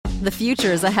The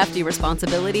future is a hefty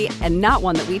responsibility and not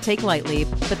one that we take lightly,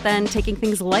 but then taking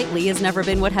things lightly has never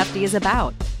been what Hefty is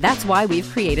about. That's why we've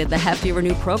created the Hefty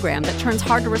Renew program that turns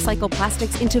hard-to-recycle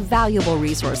plastics into valuable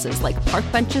resources like park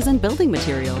benches and building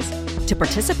materials. To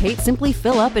participate, simply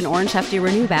fill up an orange Hefty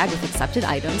Renew bag with accepted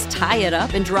items, tie it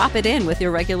up, and drop it in with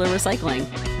your regular recycling.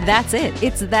 That's it.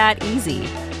 It's that easy.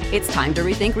 It's time to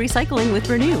rethink recycling with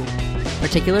Renew.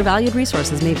 Particular valued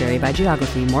resources may vary by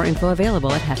geography. More info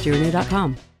available at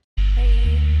heftyrenew.com.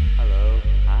 Hello.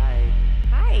 Hi.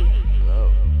 Hi.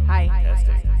 Hello. Hi.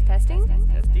 Testing. Testing?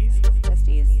 Testies?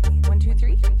 Testies? 1, 2,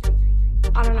 3?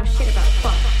 I don't know shit about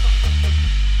fuck.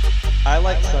 I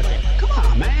like sucking. Come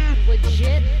on, man.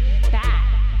 Legit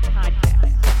bad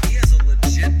podcast. He has a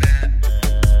legit bad.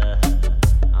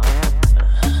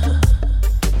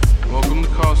 Welcome to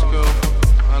Costco.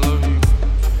 I love you.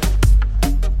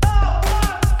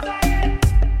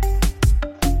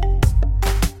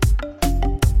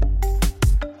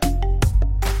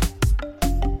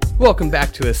 Welcome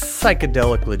back to a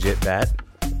psychedelic legit bat.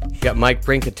 Got Mike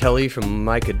Brancatelli from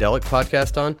Micadelic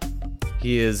Podcast on.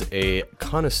 He is a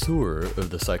connoisseur of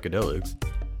the psychedelics.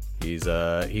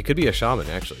 He could be a shaman,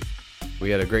 actually. We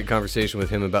had a great conversation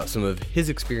with him about some of his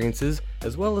experiences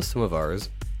as well as some of ours,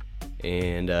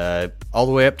 and all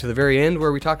the way up to the very end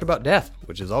where we talked about death,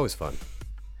 which is always fun.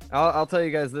 I'll tell you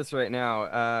guys this right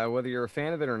now. Whether you're a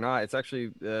fan of it or not, it's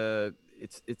actually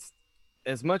it's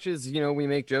as much as we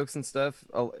make jokes and stuff.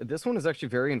 This one is actually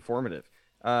very informative.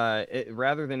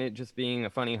 Rather than it just being a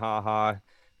funny ha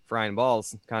frying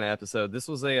balls kind of episode, this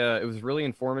was it was really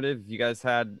informative. If you guys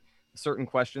had certain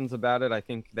questions about it, I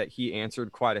think that he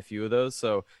answered quite a few of those.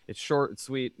 So it's short, it's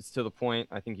sweet, it's to the point.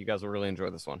 I think you guys will really enjoy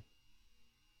this one.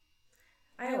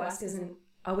 Ayahuasca isn't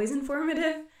always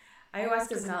informative.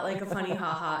 Ayahuasca is not like a funny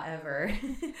haha ever.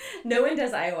 No one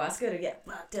does ayahuasca to get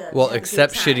fucked up. Well,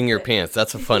 except shitting your pants.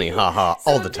 That's a funny haha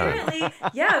all the time.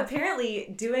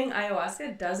 Apparently doing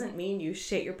ayahuasca doesn't mean you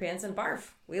shit your pants and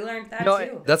barf. We learned that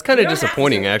too. That's kind You of don't have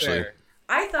disappointing, to. actually.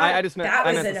 I thought I just meant- that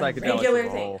I was meant the a psychedelics regular as a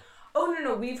thing. whole. Oh,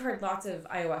 no, we've heard lots of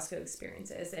ayahuasca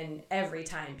experiences, and every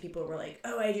time people were like,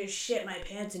 oh, I just shit my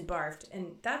pants and barfed.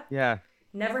 And that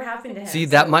never happened to him. See,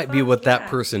 that might be fuck what that yeah.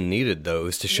 person needed, though,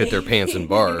 is to shit their pants and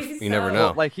barf. You never So- know.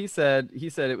 Well, like he said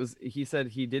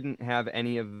he didn't have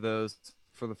any of those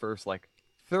for the first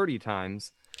 30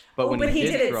 times, but when but he he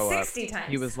did did it throw 60 up, times.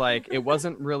 he was like, it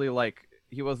wasn't really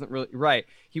he wasn't really right.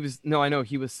 He was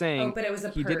he was saying but it was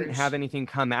a he didn't purge. have anything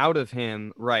come out of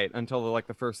him until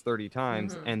the first 30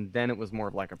 times, and then it was more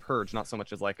of like a purge, not so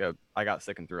much as I got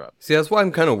sick and threw up. See, that's why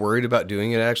I'm kind of worried about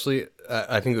doing it, actually.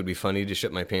 I think it would be funny to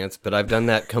shit my pants, but I've done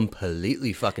that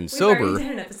completely fucking We've sober. already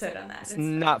did an episode on that. It's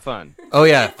not fun. Oh,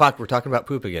 yeah, fuck, we're talking about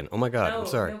poop again. Oh, my God, I'm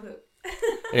sorry. No poop.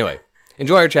 Anyway,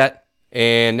 enjoy our chat.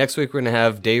 And next week, we're going to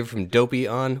have Dave from Dopey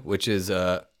on, which is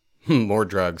more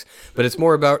drugs. But it's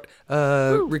more about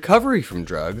recovery from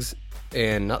drugs,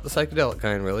 and not the psychedelic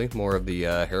kind, really. More of the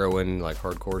heroin,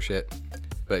 hardcore shit.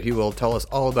 But he will tell us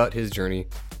all about his journey.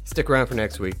 Stick around for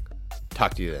next week.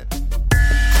 Talk to you then.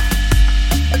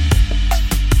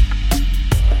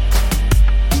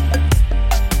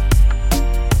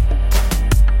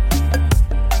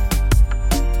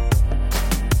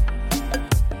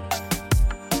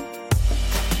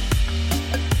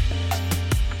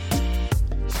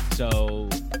 So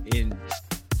in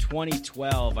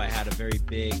 2012, I had a very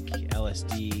big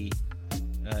LSD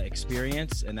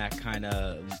experience, and that kind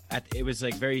of it was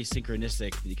very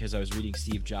synchronistic because I was reading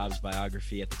Steve Jobs'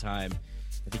 biography at the time.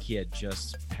 I think he had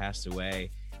just passed away,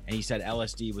 and he said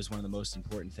LSD was one of the most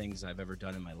important things I've ever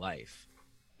done in my life.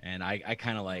 And I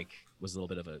kind of was a little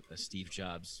bit of a Steve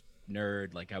Jobs nerd.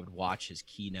 I would watch his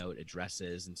keynote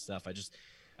addresses and stuff. I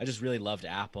just really loved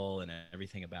Apple and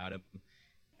everything about him.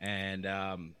 And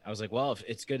I was like, well, if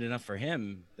it's good enough for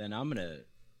him, then I'm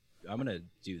gonna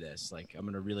do this. I'm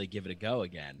gonna really give it a go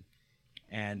again.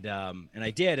 And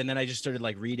I did. And then I just started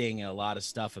reading a lot of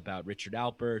stuff about Richard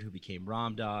Alpert, who became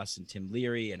Ram Dass, and Tim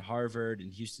Leary, and Harvard,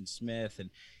 and Houston Smith, and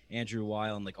Andrew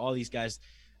Weil, and all these guys,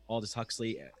 Aldous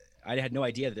Huxley. I had no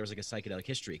idea that there was a psychedelic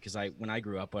history, because when I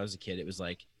grew up, when I was a kid, it was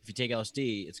if you take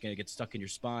LSD, it's gonna get stuck in your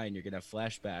spine. You're gonna have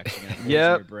flashbacks. You're gonna have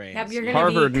Yep. in your brain. Yep, you're gonna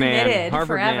Harvard be man, committed Harvard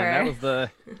forever. man. That was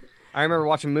the. I remember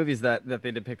watching movies that they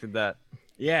depicted that.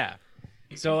 Yeah.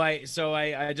 So I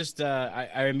just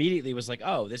I immediately was like,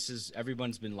 oh,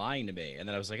 everyone's been lying to me. And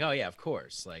then I was like, oh yeah, of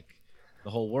course. The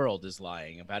whole world is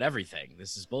lying about everything.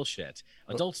 This is bullshit.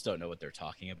 Adults don't know what they're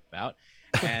talking about.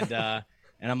 And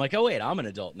and I'm like, oh wait, I'm an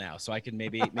adult now. So I could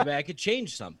maybe I could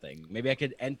change something. Maybe I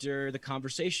could enter the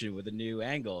conversation with a new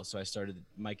angle. So I started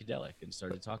Micadelic and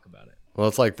started to talk about it. Well,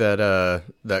 it's like that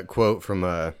quote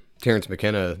from Terrence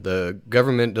McKenna, the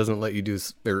government doesn't let you do,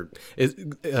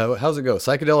 how's it go?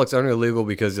 Psychedelics aren't illegal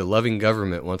because the loving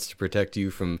government wants to protect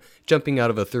you from jumping out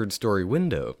of a third-story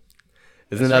window.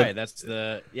 Isn't that's that right? That's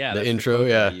the intro. The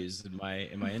yeah, I used in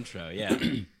my intro. Yeah,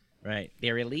 right.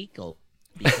 They're illegal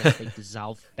because they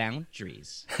dissolve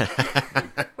boundaries.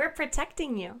 We're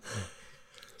protecting you.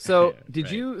 So, did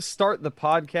Right. you start the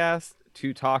podcast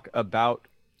to talk about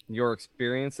your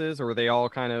experiences, or were they all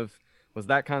was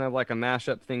that kind of like a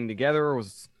mashup thing together, or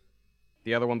was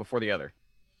the other one before the other?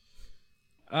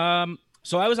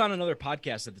 So I was on another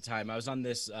podcast at the time. I was on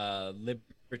this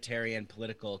libertarian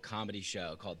political comedy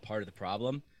show called Part of the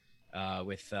Problem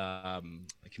with a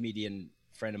comedian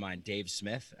friend of mine, Dave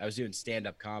Smith. I was doing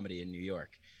stand-up comedy in New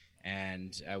York,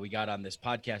 and we got on this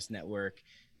podcast network,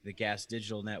 the Gas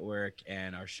Digital Network,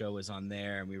 and our show was on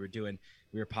there, and we were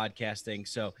podcasting.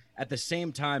 So at the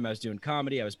same time I was doing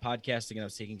comedy, I was podcasting, and I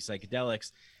was taking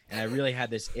psychedelics, and I really had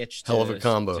this itch Hell of a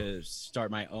combo. to start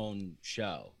my own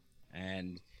show.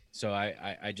 And so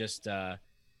I guess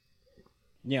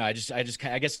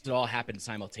it all happened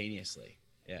simultaneously.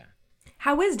 Yeah.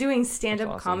 How was doing stand-up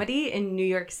That's awesome. comedy in New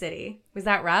York City? Was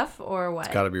that rough or what?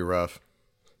 it's got to be rough.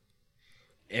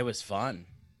 It was fun.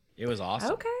 It was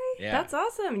awesome. Okay, Yeah. that's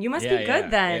awesome. You must Yeah, be yeah.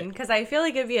 good then, because I feel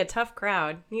like it'd be a tough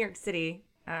crowd. New York City,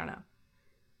 I don't know.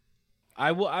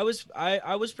 I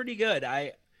was pretty good.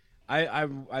 I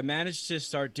managed to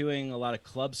start doing a lot of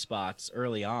club spots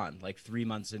early on, like 3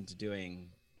 months into doing.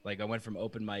 Like I went from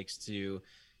open mics to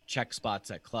check spots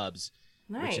at clubs,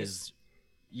 Nice. which is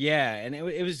and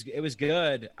it was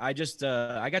good. I just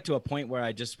I got to a point where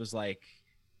I just was like,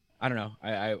 I don't know,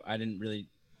 I didn't really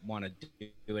want to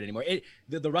do it anymore.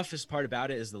 The roughest part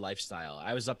about it is the lifestyle.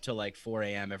 I was up till like 4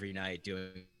 a.m. every night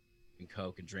doing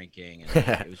coke and drinking, and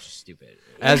it was just stupid.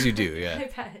 As you do, yeah. I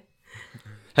bet.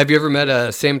 Have you ever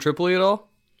met Sam Tripoli at all?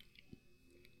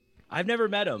 I've never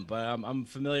met him, but I'm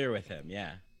familiar with him.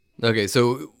 Yeah. Okay,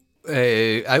 so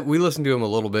we listened to him a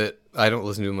little bit. I don't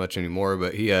listen to him much anymore,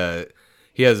 but he has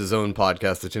his own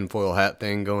podcast, the Tinfoil Hat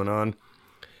thing going on,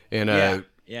 and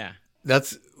Yeah.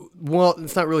 that's, well,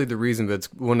 it's not really the reason, but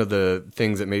it's one of the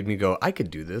things that made me go, I could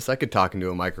do this. I could talk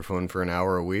into a microphone for an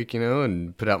hour a week,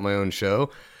 and put out my own show.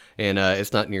 And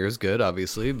it's not near as good,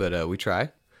 obviously, but we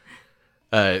try.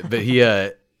 But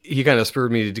he kind of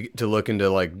spurred me to look into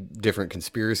like different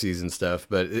conspiracies and stuff.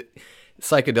 But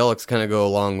psychedelics kind of go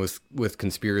along with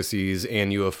conspiracies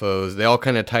and UFOs. They all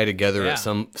kind of tie together at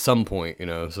some point,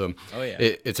 So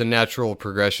it's a natural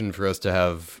progression for us to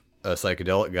have a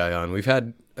psychedelic guy on. We've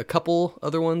had a couple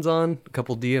other ones on, a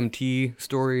couple DMT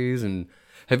stories, and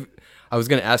I was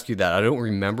going to ask you that. I don't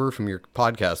remember from your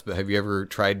podcast, but have you ever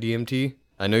tried DMT?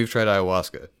 I know you've tried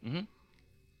ayahuasca. Mm-hmm.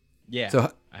 Yeah.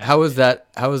 So how is that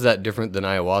different than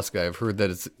ayahuasca? I've heard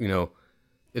that it's,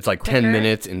 it's like Quicker? 10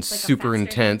 minutes and It's like a super faster-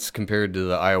 intense compared to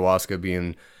the ayahuasca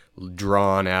being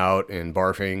drawn out and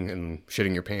barfing and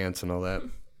shitting your pants and all that.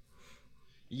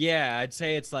 Yeah, I'd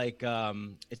say it's like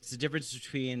it's the difference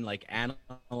between like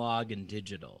analog and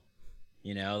digital.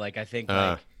 Like I think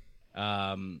like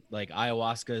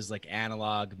ayahuasca is like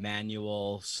analog,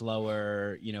 manual,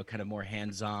 slower, kind of more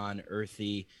hands-on,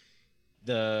 earthy.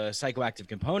 The psychoactive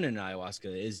component in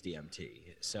ayahuasca is DMT.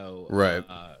 So Right.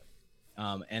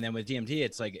 And then with DMT,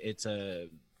 it's like it's a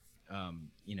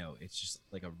it's just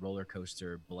like a roller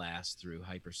coaster blast through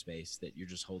hyperspace that you're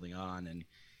just holding on, and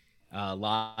a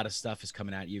lot of stuff is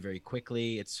coming at you very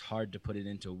quickly. It's hard to put it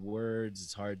into words.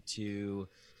 It's hard to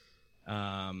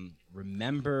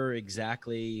remember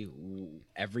exactly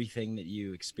everything that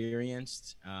you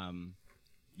experienced.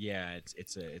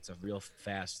 It's a real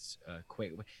fast,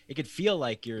 quick. It could feel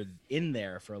like you're in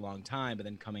there for a long time, but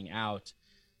then coming out,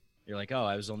 you're like, oh,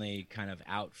 I was only kind of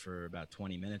out for about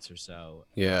 20 minutes or so.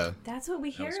 Yeah. That's what we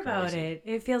was hear about crazy. it.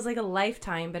 It feels like a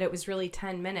lifetime, but it was really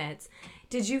 10 minutes.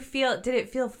 Did it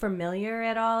feel familiar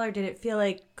at all, or did it feel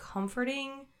like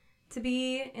comforting to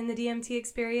be in the DMT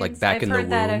experience? Like back I've in the heard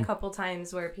that womb? a couple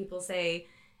times where people say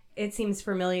it seems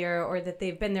familiar, or that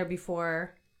they've been there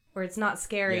before, or it's not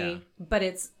scary, but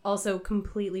it's also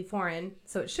completely foreign.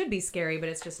 So it should be scary, but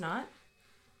it's just not.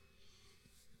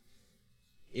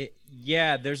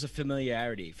 There's a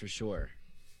familiarity for sure.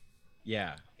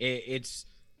 Yeah, it's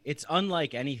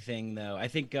unlike anything though. I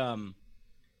think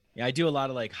I do a lot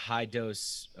of like high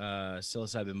dose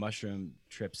psilocybin mushroom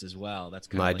trips as well. That's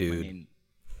kind My of like dude. my main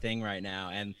thing right now.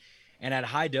 And at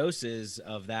high doses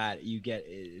of that,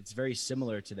 it's very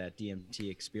similar to that DMT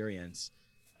experience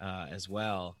as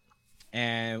well.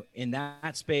 And in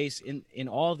that space, in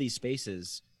all these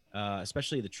spaces,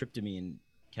 especially the tryptamine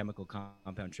chemical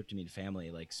compound tryptamine family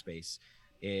like space,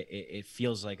 it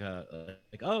feels like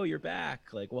like, oh, you're back,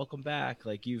 like welcome back,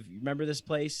 like you remember this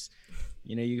place,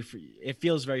 you know, it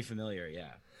feels very familiar,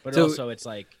 yeah. But So- also it's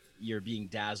like you're being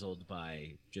dazzled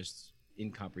by just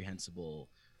incomprehensible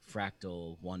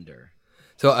fractal wonder.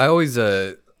 So I always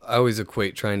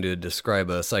equate trying to describe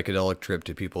a psychedelic trip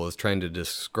to people as trying to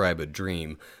describe a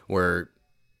dream where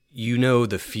you know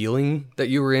the feeling that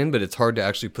you were in, but it's hard to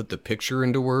actually put the picture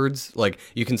into words. Like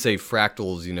you can say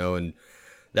fractals, you know, and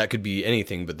that could be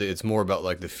anything, but it's more about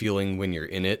like the feeling when you're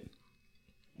in it.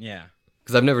 Yeah.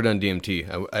 Because I've never done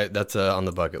DMT. That's on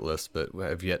the bucket list, but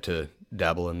I've yet to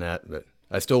dabble in that. But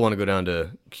I still want to go down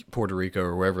to Puerto Rico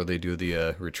or wherever they do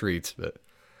the retreats, but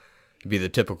be the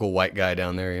typical white guy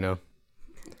down there, you know?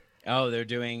 Oh, they're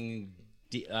doing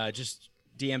just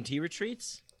DMT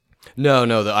retreats? No,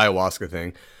 the ayahuasca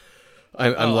thing.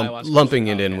 I'm ayahuasca. lumping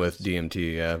it Oh, in okay. with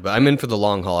DMT, yeah. But I'm in for the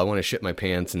long haul. I want to shit my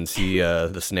pants and see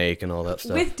the snake and all that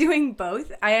stuff. With doing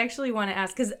both, I actually want to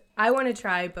ask because I want to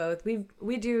try both.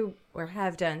 We do or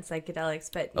have done psychedelics,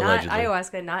 but not Allegedly.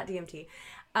 ayahuasca, not DMT.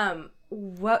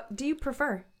 What do you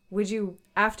prefer? Would you,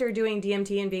 after doing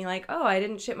DMT and being like, oh, I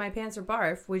didn't shit my pants or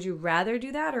barf, would you rather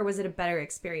do that, or was it a better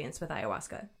experience with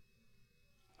ayahuasca?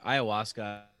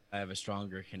 Ayahuasca I have a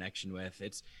stronger connection with.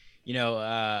 It's, you know,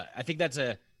 I think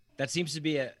that seems to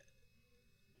be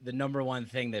the number one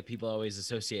thing that people always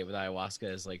associate with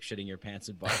ayahuasca is like shitting your pants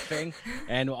and barfing.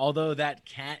 And although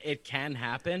it can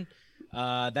happen,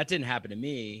 that didn't happen to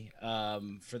me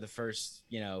for the first,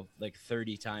 you know, like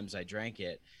 30 times I drank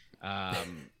it.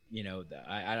 You know,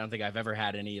 I don't think I've ever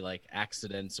had any like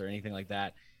accidents or anything like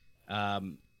that.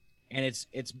 And it's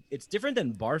different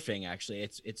than barfing. Actually,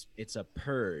 it's a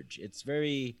purge. It's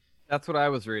very. That's what I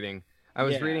was reading. I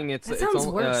was Yeah. reading That sounds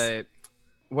worse.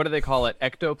 What do they call it?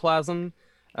 Ectoplasm.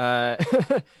 That's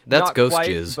Not ghost quite,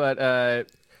 jizz. But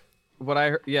what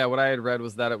I had read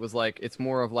was that it was like it's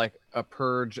more of like a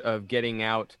purge of getting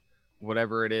out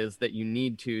whatever it is that you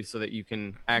need to so that you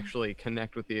can actually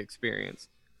connect with the experience.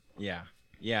 Yeah.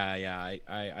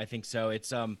 I think so.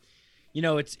 It's you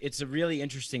know, it's a really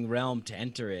interesting realm to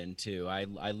enter into.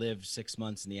 I lived 6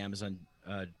 months in the Amazon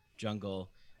jungle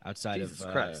outside Jesus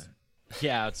of Christ.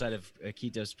 outside of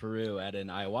Iquitos, Peru, at an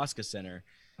ayahuasca center,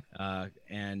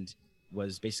 and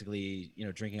was basically, you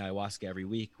know, drinking ayahuasca every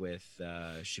week with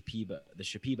the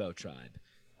Shipibo tribe.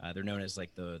 They're known as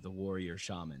like the warrior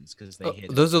shamans because they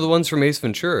hit. Those are the ones from Ace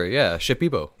Ventura, yeah.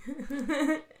 Shipibo.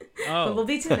 Oh, We'll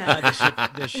be to that.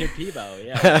 the Shipibo,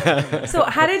 yeah. So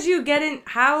how did you get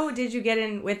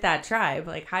in with that tribe?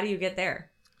 Like, how do you get there?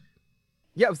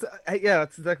 Yeah,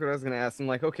 that's exactly what I was gonna ask. I'm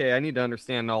like, okay, I need to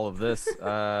understand all of this.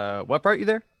 What brought you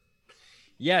there?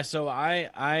 Yeah, so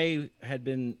I had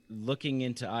been looking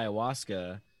into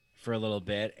ayahuasca for a little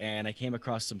bit, and I came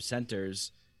across some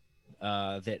centers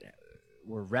that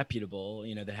were reputable,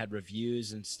 you know, that had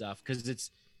reviews and stuff. Because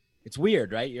it's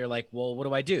weird, right? You're like, well, what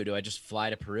do I do? Do I just fly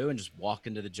to Peru and just walk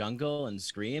into the jungle and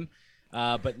scream?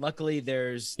 But luckily,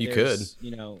 there's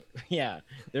you know, yeah,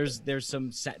 there's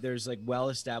like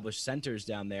well-established centers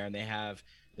down there, and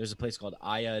there's a place called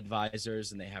Aya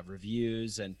Advisors, and they have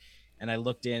reviews, and I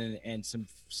looked in, and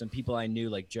some people I knew,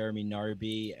 like Jeremy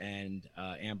Narby and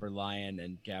Amber Lyon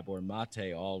and Gabor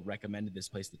Mate, all recommended this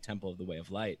place, the Temple of the Way of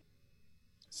Light.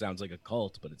 Sounds like a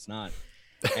cult, but it's not,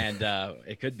 and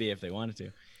it could be if they wanted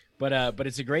to. But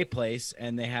it's a great place,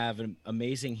 and they have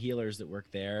amazing healers that work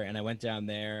there. And I went down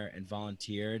there and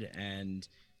volunteered, and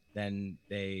then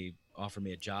they offered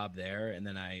me a job there, and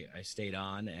then I stayed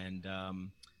on,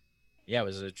 and yeah, it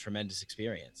was a tremendous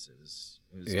experience. It was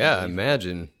Yeah, unbelievable.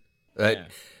 imagine. Yeah.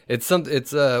 It's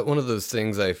one of those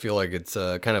things I feel like it's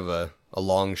kind of a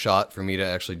long shot for me to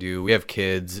actually do. We have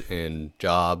kids and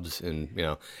jobs, and you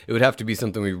know, it would have to be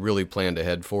something we really planned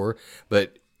ahead for.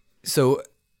 But so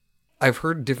I've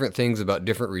heard different things about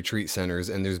different retreat centers,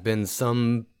 and there's been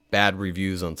some bad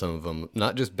reviews on some of them.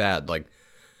 Not just bad, like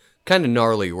kind of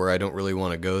gnarly, where I don't really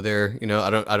want to go there. You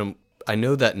know, I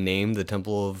know that name, the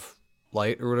Temple of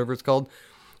Light or whatever it's called,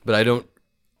 but I don't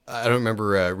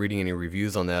remember reading any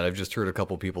reviews on that. I've just heard a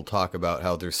couple people talk about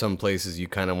how there's some places you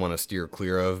kind of want to steer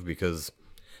clear of because,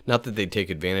 not that they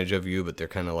take advantage of you, but they're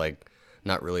kind of like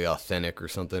not really authentic or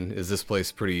something. Is this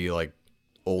place pretty like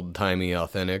old timey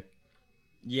authentic?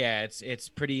 Yeah, it's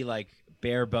pretty like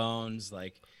bare bones.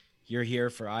 Like you're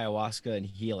here for ayahuasca and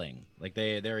healing. Like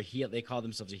they call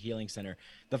themselves a healing center.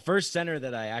 The first center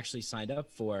that I actually signed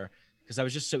up for, because I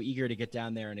was just so eager to get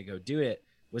down there and to go do it,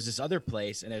 was this other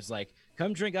place, and it's like,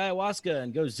 come drink ayahuasca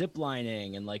and go zip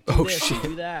lining and like do this and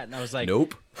do that. And I was like,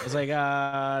 Nope. I was like,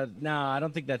 no, I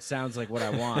don't think that sounds like what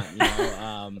I want. You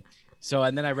know, So,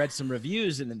 and then I read some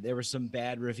reviews, and there were some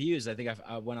bad reviews. I think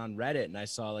I went on Reddit and I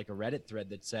saw like a Reddit thread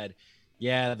that said,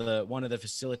 yeah, one of the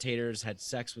facilitators had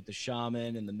sex with the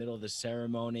shaman in the middle of the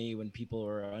ceremony when people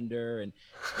were under, and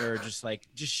there were just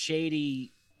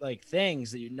shady like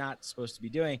things that you're not supposed to be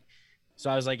doing. So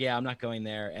I was like, yeah, I'm not going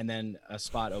there. And then a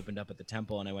spot opened up at the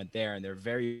temple, and I went there, and they're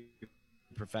very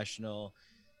professional,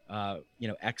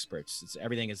 experts.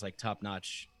 Everything is like top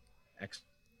notch,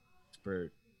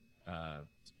 expert,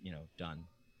 done.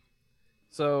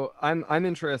 So I'm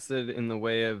interested in the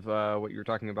way of what you were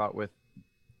talking about with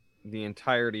the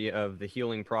entirety of the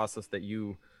healing process that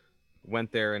you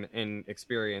went there and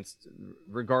experienced,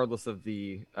 regardless of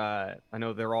the I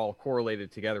know they're all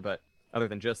correlated together, but other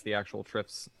than just the actual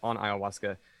trips on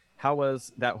ayahuasca, how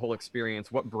was that whole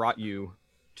experience? What brought you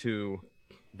to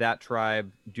that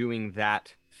tribe doing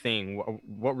that thing?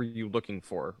 What were you looking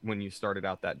for when you started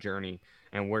out that journey,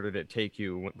 and where did it take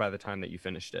you by the time that you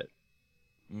finished it?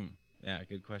 Yeah,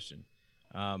 good question.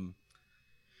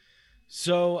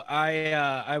 So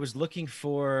I was looking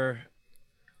for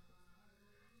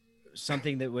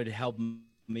something that would help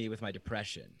me with my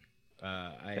depression.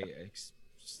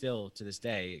 Still to this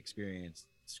day experience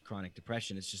chronic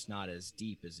depression. It's just not as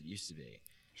deep as it used to be.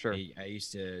 Sure. I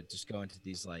used to just go into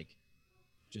these like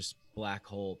just black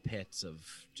hole pits of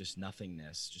just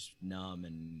nothingness, just numb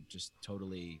and just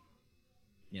totally,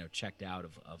 checked out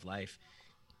of life.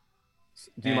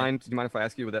 Do you mind if I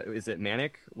ask you, is it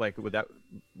manic? Like, would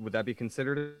that be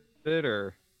considered it,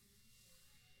 or?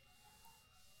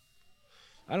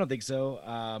 I don't think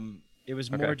so. It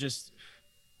was more just,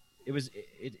 it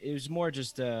was more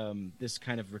just this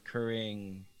kind of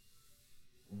recurring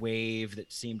wave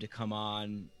that seemed to come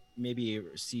on, maybe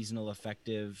a seasonal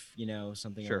affective,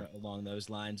 something Sure. along those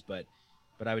lines. But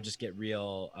I would just get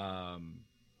real,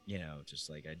 just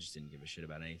like I just didn't give a shit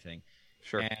about anything.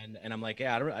 Sure. And I'm like,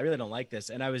 yeah, I really don't like this.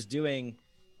 And I was doing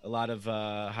a lot of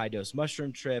high dose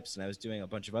mushroom trips, and I was doing a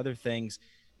bunch of other things,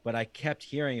 but I kept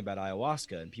hearing about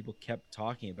ayahuasca, and people kept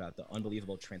talking about the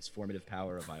unbelievable transformative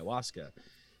power of ayahuasca.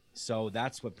 So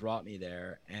that's what brought me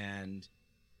there. And,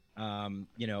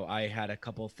 I had a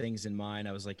couple things in mind.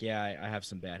 I was like, yeah, I have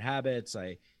some bad habits.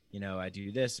 I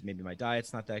do this, maybe my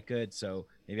diet's not that good. So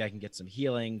maybe I can get some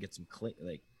healing, get some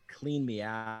clean me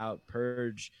out,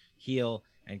 purge, heal,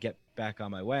 and get back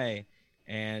on my way.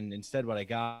 And instead what I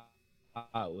got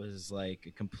was like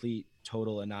a complete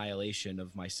total annihilation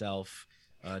of myself,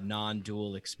 a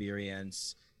non-dual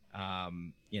experience. I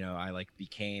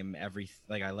became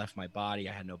I left my body.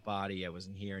 I had no body. I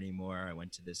wasn't here anymore. I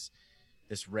went to this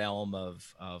realm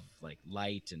of like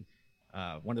light. And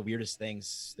one of the weirdest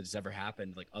things that has ever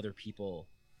happened, like other people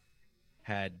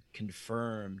had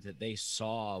confirmed that they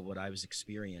saw what I was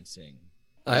experiencing.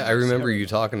 I remember you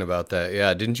talking about that.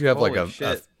 Yeah. Didn't you have like a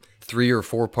 3 or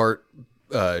 4 part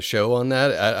show on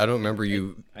that? I don't remember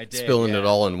you spilling it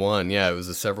all in one. Yeah. It was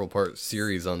a several part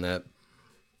series on that.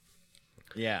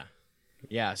 Yeah.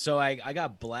 Yeah. So I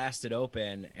got blasted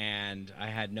open, and I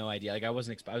had no idea. Like I was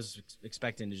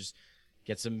expecting to just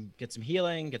get some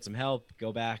healing, get some help,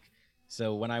 go back.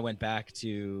 So when I went back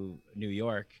to New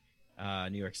York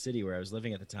City, where I was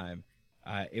living at the time,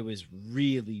 it was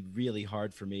really, really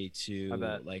hard for me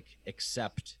to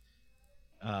accept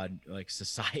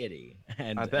society.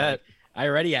 And I bet I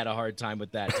already had a hard time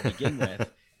with that to begin with.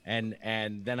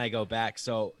 And then I go back.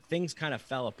 So things kind of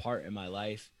fell apart in my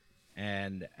life.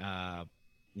 And,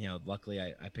 luckily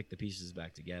I picked the pieces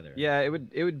back together. Yeah,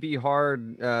 it would be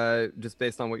hard, just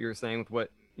based on what you were saying with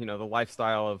what, the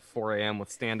lifestyle of 4 a.m.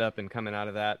 with stand up and coming out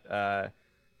of that,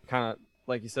 kind of,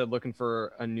 like you said, looking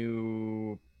for a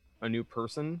new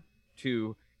person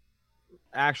to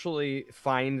actually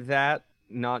find that,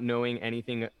 not knowing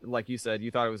anything. Like you said, you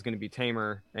thought it was going to be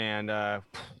tamer, and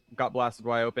got blasted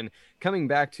wide open. Coming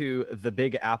back to the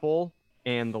Big Apple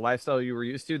and the lifestyle you were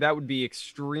used to, that would be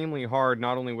extremely hard,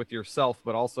 not only with yourself,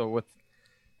 but also with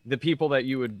the people that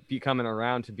you would be coming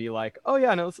around to be like, oh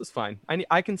yeah, no, this is fine.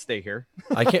 I can stay here.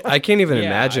 I can't even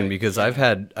imagine, because I've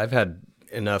had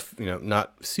enough,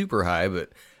 not super high,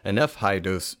 but enough high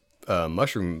dose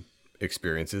mushroom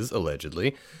experiences,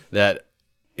 allegedly, that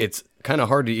it's kind of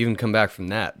hard to even come back from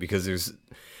that, because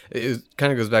it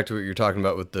kind of goes back to what you're talking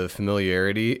about with the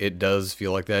familiarity. It does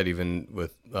feel like that, even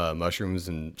with mushrooms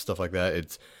and stuff like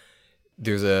that.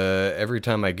 Every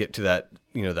time I get to that,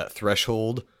 that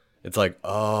threshold, it's like,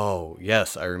 oh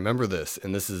yes, I remember this,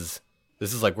 and this is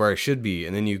like where I should be.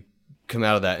 And then you come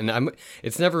out of that, and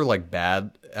it's never like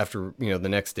bad after, the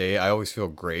next day. I always feel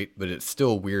great, but it's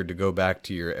still weird to go back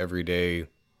to your everyday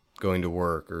going to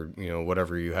work or,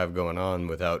 whatever you have going on,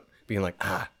 without being like,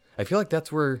 I feel like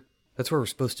that's where we're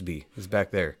supposed to be, is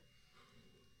back there.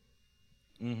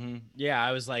 Yeah,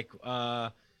 I was like,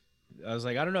 I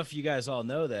don't know if you guys all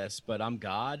know this, but I'm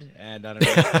God, and I don't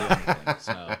know how to do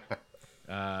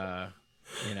anything.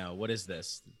 So, what is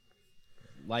this?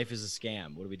 Life is a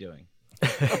scam. What are we doing?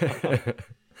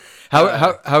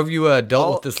 How have you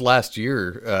dealt with this last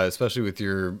year, especially with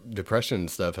your depression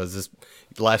and stuff? Has this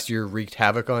last year wreaked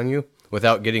havoc on you?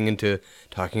 Without getting into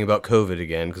talking about COVID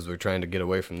again, because we're trying to get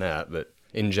away from that, but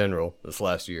in general, this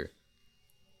last year.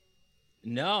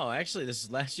 No, actually, this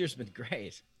last year's been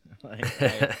great. I've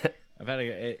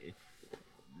had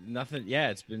nothing. Yeah,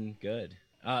 it's been good.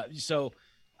 So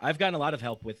I've gotten a lot of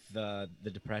help with the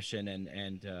depression,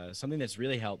 and something that's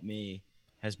really helped me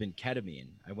has been ketamine.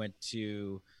 I went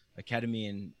to a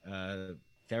ketamine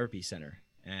therapy center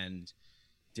and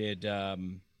did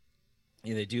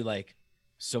they do like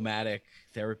somatic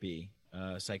therapy,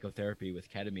 psychotherapy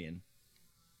with ketamine.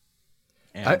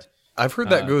 And I've heard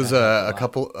that goes that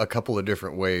a couple of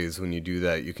different ways when you do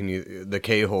that. You can the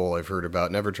K-hole I've heard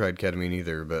about. Never tried ketamine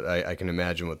either, but I can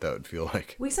imagine what that would feel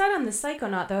like. We saw it on The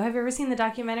Psychonaut, though. Have you ever seen the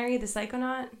documentary, The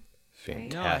Psychonaut?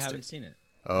 Fantastic. No, I haven't seen it.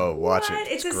 Oh, watch What?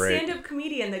 it. It's a great. stand-up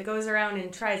comedian that goes around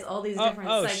and tries all these different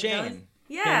psychedelics. Shane.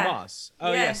 Yeah. Shane Moss.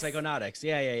 Oh, Yes. yeah, Psychonautics.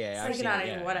 Yeah. I've seen it, Psychonaut,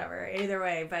 yeah. whatever. Either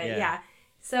way, but Yeah. yeah.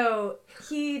 So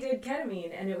he did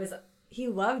ketamine, and he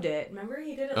loved it. Remember,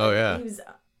 he did it. Oh, yeah. He was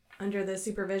under the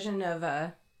supervision of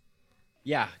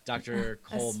Yeah, Dr.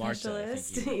 Cole Marta.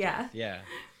 specialist. Yeah. Yeah.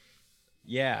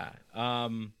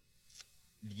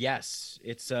 Yes,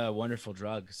 it's a wonderful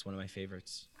drug. It's one of my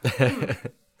favorites.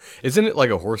 Isn't it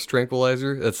like a horse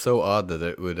tranquilizer? That's so odd that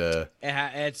it would.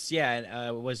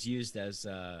 It was used as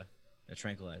a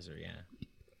tranquilizer. Yeah.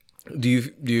 Do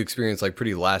you experience like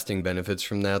pretty lasting benefits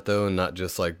from that though, and not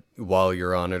just like while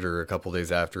you're on it or a couple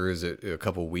days after? Is it a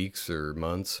couple weeks or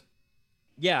months?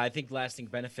 Yeah, I think lasting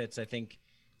benefits. I think,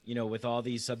 with all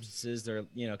these substances, they're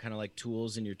kind of like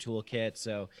tools in your toolkit.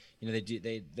 So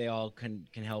they all can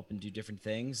help and do different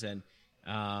things. And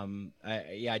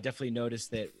I definitely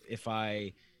noticed that if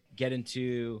I get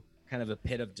into kind of a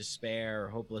pit of despair or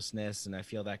hopelessness, and I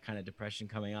feel that kind of depression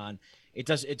coming on, it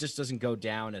just doesn't go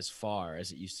down as far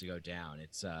as it used to go down.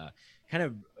 It's kind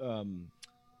of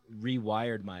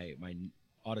rewired my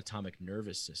autonomic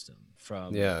nervous system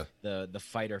from the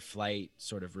fight or flight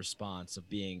sort of response of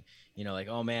being, like,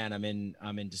 oh man, I'm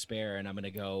in despair and I'm going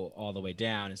to go all the way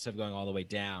down. Instead of going all the way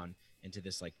down into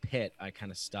this like pit, I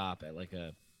kind of stop at like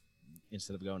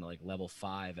instead of going to like level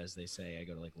 5, as they say, I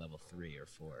go to like level 3 or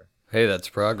 4. Hey, that's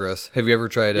progress. Have you ever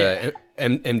tried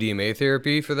MDMA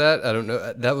therapy for that? I don't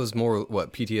know. That was more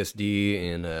what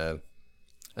PTSD, and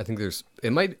I think they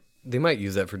might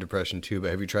use that for depression too.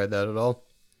 But have you tried that at all?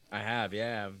 I have,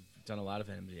 yeah. I've done a lot of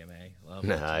MDMA. Love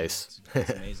nice. it. It's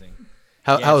amazing.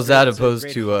 How is that opposed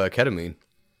to ketamine?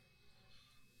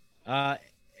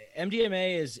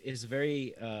 MDMA is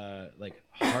very like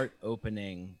heart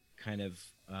opening kind of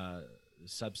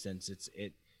substance.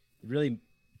 It really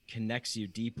connects you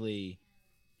deeply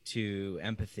to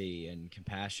empathy and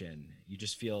compassion. You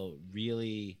just feel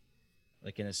really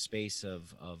like in a space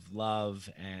of love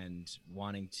and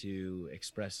wanting to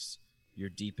express your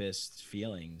deepest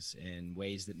feelings in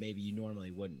ways that maybe you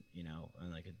normally wouldn't,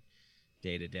 on like a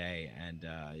day to day, and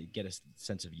you get a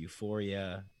sense of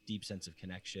euphoria, deep sense of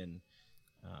connection.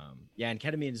 And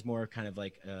ketamine is more kind of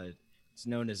like it's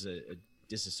known as a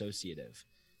disassociative,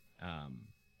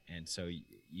 and so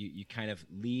you kind of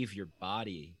leave your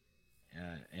body,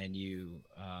 and you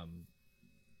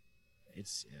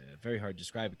it's very hard to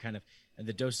describe. It kind of, and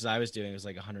the doses I was doing was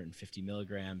like 150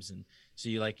 milligrams, and so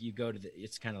you go to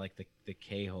it's kind of like the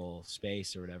K-hole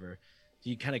space or whatever. So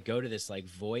you kind of go to this like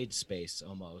void space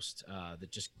almost that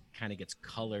just kind of gets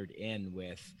colored in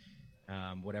with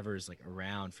whatever is like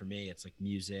around. For me, it's like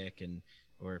music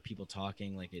or people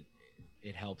talking. Like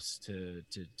it helps to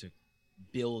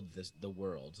build the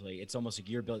world. Like it's almost like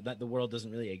you're built that the world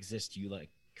doesn't really exist. You like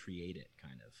create it,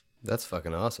 kind of. That's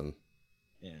fucking awesome.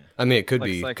 Yeah. I mean, it could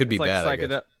Like be bad. I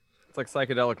guess. It's like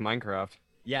psychedelic Minecraft.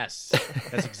 Yes,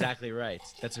 that's exactly right.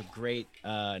 That's a great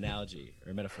analogy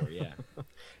or metaphor. Yeah.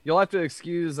 You'll have to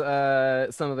excuse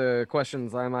some of the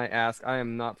questions I might ask. I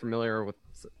am not familiar with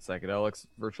psychedelics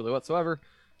virtually whatsoever.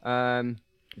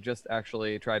 Just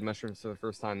actually tried mushrooms for the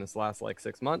first time this last like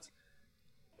 6 months.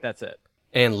 That's it.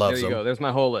 And loves There you them. go. There's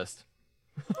my whole list.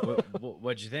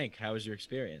 What'd you think? How was your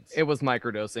experience? It was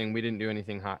microdosing. We didn't do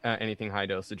anything high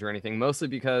dosage or anything, mostly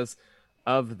because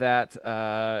of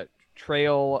that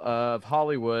trail of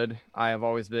Hollywood. I have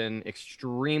always been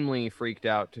extremely freaked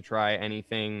out to try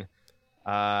anything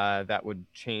that would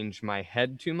change my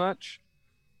head too much.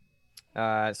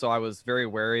 So I was very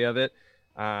wary of it.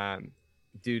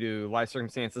 due to life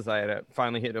circumstances, I had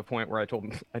finally hit a point where I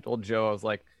told Joe, I was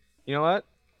like, you know what,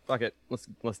 fuck it,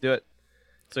 let's do it.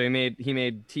 So he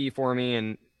made tea for me,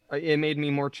 and it made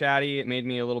me more chatty. It made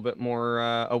me a little bit more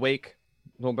awake,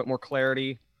 a little bit more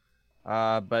clarity,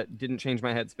 but didn't change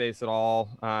my headspace at all.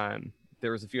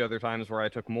 There was a few other times where I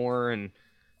took more, and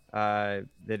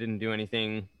they didn't do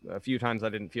anything. A few times I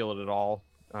didn't feel it at all,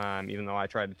 even though I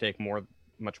tried to take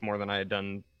much more than I had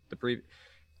done the previous.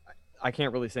 I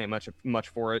can't really say much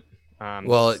for it.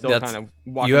 Well, still kind of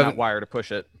walking that wire to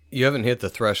push it. You haven't hit the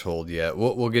threshold yet.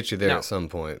 We'll get you there at some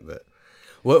point. But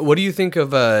what do you think of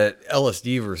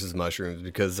LSD versus mushrooms?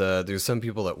 Because there's some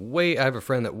people I have a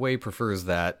friend that way prefers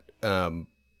that.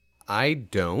 I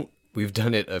don't. We've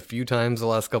done it a few times the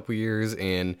last couple years,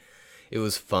 and it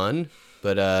was fun.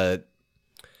 But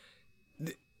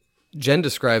Jen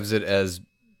describes it as,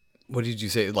 what did you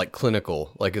say? Like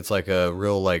clinical. Like it's like a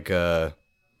real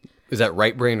is that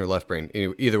right brain or left brain?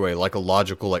 Either way, like a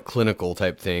logical, like clinical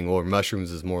type thing. Or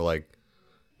mushrooms is more like,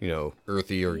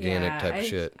 earthy, organic type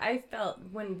shit. I felt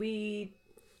when we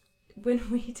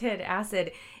did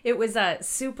acid, it was a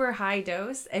super high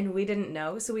dose, and we didn't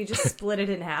know, so we just split it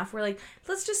in half. We're like,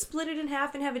 let's just split it in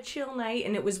half and have a chill night.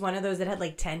 And it was one of those that had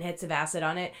like 10 hits of acid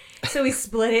on it, so we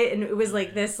split it, and it was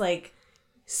like this like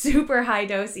super high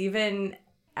dose, even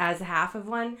as half of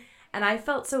one. And I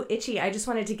felt so itchy. I just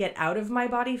wanted to get out of my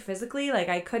body physically. Like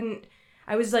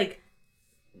I was like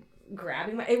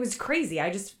grabbing it was crazy.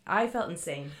 I felt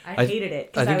insane. I hated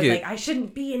it because I was like, I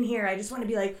shouldn't be in here. I just want to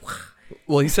be like, wah.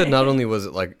 Well, he said not only was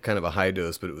it like kind of a high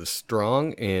dose, but it was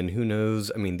strong. And who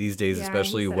knows? I mean, these days,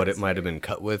 especially what it might have been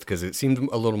cut with, because it seemed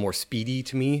a little more speedy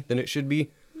to me than it should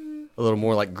be. A little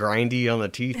more like grindy on the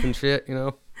teeth and shit,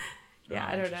 Yeah,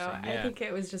 I don't know. Yeah. I think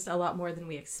it was just a lot more than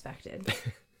we expected.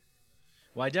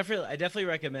 Well, I definitely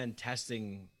recommend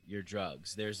testing your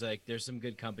drugs. There's some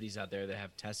good companies out there that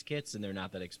have test kits, and they're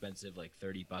not that expensive, like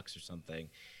 $30 or something.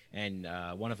 And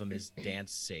one of them is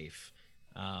Dance Safe.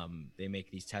 They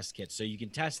make these test kits, so you can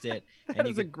test it. That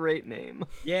is a great name.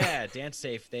 Yeah, Dance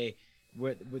Safe. They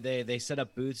set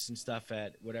up booths and stuff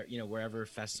at whatever wherever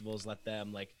festivals let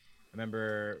them. Like I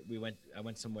remember I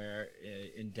went somewhere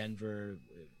in Denver.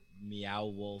 Meow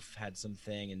Wolf had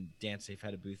something, and Dance Safe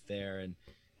had a booth there,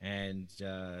 and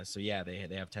so yeah, they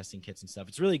have testing kits and stuff.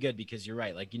 It's really good because you're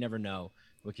right. Like you never know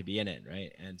what could be in it,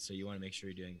 right? And so you want to make sure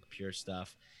you're doing pure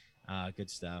stuff, good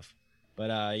stuff.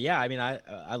 But yeah, I mean,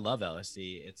 I love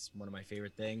LSD. It's one of my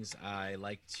favorite things. I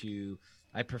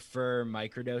prefer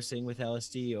microdosing with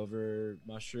LSD over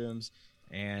mushrooms,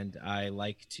 and I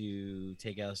like to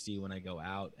take LSD when I go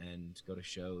out and go to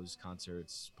shows,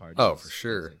 concerts, parties. Oh, for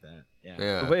sure. Like that.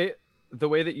 Yeah. The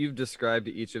way that you've described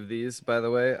each of these, by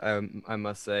the way, I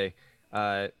must say,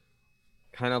 kind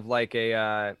of like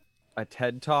a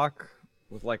TED Talk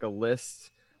with like a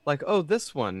list. Like, oh,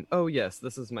 this one. Oh, yes,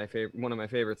 this is my favorite. One of my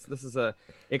favorites.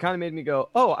 It kind of made me go,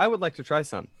 oh, I would like to try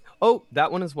some. Oh,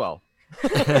 that one as well.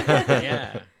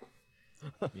 Yeah.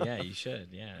 Yeah, you should.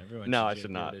 Yeah, everyone. No, I should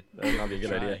not. That would not be a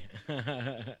good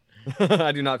idea.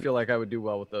 I do not feel like I would do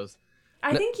well with those.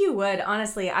 I think you would,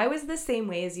 honestly. I was the same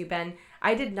way as you, Ben.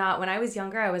 I did not. When I was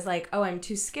younger, I was like, oh, I'm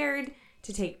too scared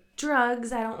to take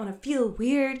drugs. I don't want to feel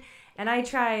weird. And I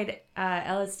tried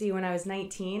LSD when I was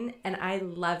 19, and I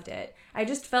loved it. I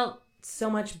just felt so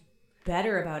much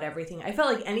better about everything. I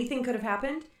felt like anything could have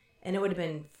happened, and it would have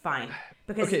been fine.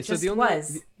 Because it just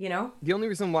was. The only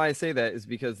reason why I say that is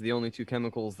because the only two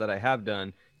chemicals that I have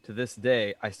done to this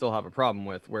day, I still have a problem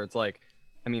with, where it's like,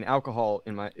 I mean, alcohol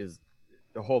is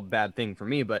a whole bad thing for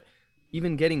me, but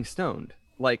even getting stoned,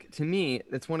 like, to me,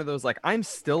 it's one of those, like, I'm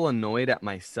still annoyed at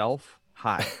myself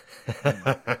high.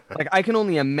 Like, I can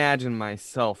only imagine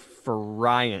myself for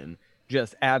Ryan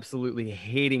just absolutely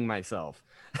hating myself.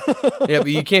 Yeah, but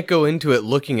you can't go into it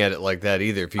looking at it like that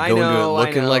either. If you go into it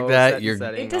looking like that,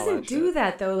 it doesn't do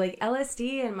that though. Like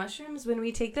LSD and mushrooms, when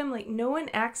we take them, like no one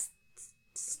acts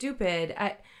stupid.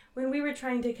 When we were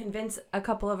trying to convince a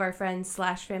couple of our friends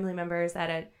 / family members at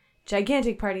a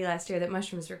gigantic party last year that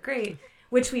mushrooms were great,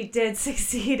 which we did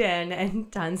succeed in,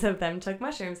 and tons of them took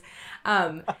mushrooms.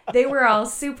 They were all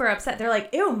super upset. They're like,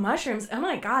 ew, mushrooms. Oh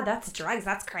my God, that's drugs.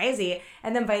 That's crazy.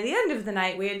 And then by the end of the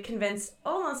night, we had convinced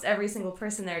almost every single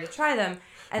person there to try them.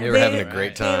 And they were having a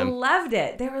great time. They loved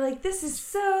it. They were like, this is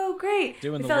so great. We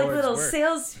felt like little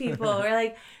salespeople. We're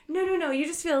like, no, you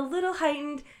just feel a little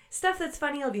heightened. Stuff that's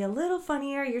funny will be a little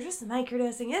funnier. You're just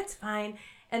microdosing. It's fine.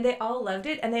 And they all loved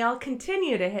it. And they all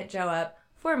continue to hit Joe up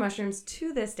for mushrooms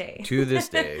to this day. To this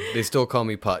day. They still call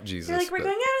me Pot Jesus. They're like, we're going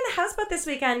out on the houseboat this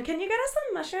weekend. Can you get us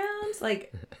some mushrooms?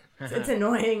 Like, It's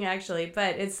annoying actually,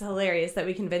 but it's hilarious that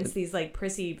we convinced these like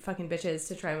prissy fucking bitches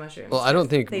to try mushrooms. Well, I don't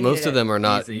think They most needed of them are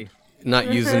not Easy.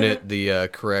 using it the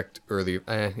correct or the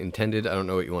intended. I don't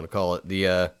know what you want to call it.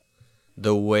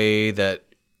 The way that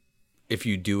if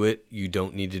you do it, you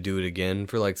don't need to do it again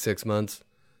for like 6 months.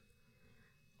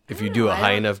 If you do a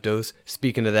high enough dose.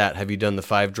 Speaking of that, have you done the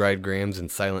 5 dried grams in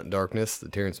Silent Darkness, the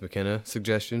Terrence McKenna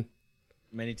suggestion?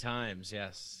 Many times,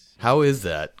 yes. How is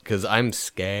that? Because I'm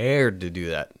scared to do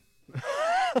that.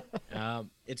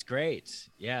 It's great.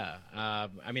 Yeah.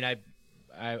 I mean,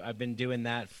 I've been doing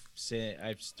that since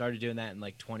I started doing that in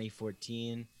like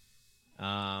 2014,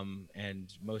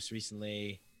 and most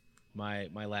recently,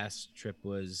 my last trip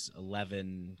was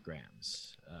 11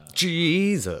 grams.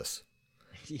 Jesus.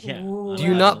 Yeah. Ooh. Do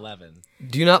you not- 11.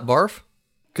 Do you not barf?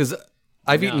 Because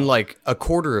I've No. eaten like a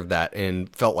quarter of that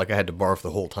and felt like I had to barf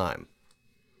the whole time.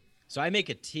 So I make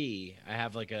a tea. I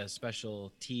have like a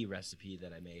special tea recipe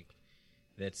that I make.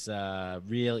 That's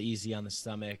real easy on the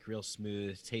stomach, real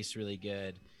smooth, tastes really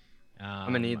good. I'm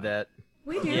gonna need that.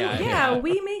 We do. Yeah, Yeah, yeah.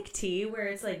 we make tea where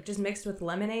it's like just mixed with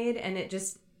lemonade and it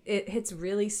hits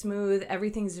really smooth.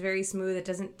 Everything's very smooth. It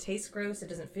doesn't taste gross. It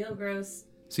doesn't feel gross.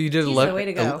 So you did Tea's the way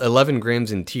to go. 11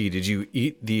 grams in tea. Did you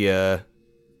eat the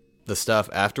stuff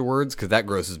afterwards? Because that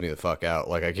grosses me the fuck out.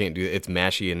 Like I can't do it. It's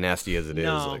mashy and nasty as it is.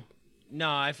 No, Like, no,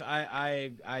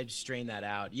 I strain that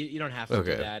out. You don't have to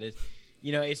Okay. do that.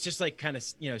 It's just like kind of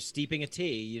steeping a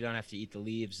tea. You don't have to eat the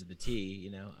leaves of the tea.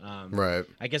 right.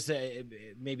 I guess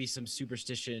maybe some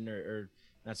superstition or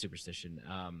not superstition.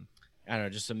 I don't know,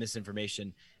 just some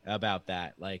misinformation about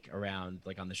that, like around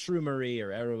like on the Shroomery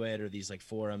or Erowid or these like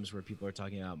forums where people are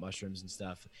talking about mushrooms and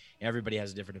stuff. Everybody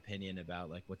has a different opinion about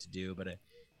like what to do, but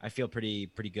I feel pretty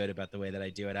good about the way that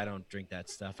I do it. I don't drink that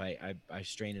stuff. I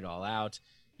strain it all out.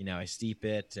 I steep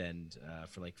it and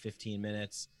for like 15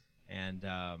 minutes and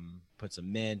put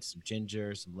some mint, some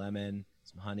ginger, some lemon,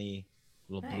 some honey,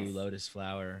 a little blue Nice. lotus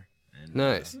flower. And,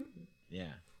 Nice.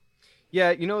 Yeah.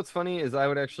 Yeah, what's funny is I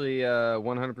would actually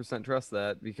 100% trust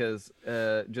that because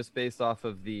just based off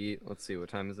of let's see, what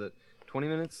time is it? 20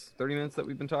 minutes, 30 minutes that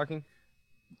we've been talking.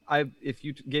 If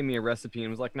you gave me a recipe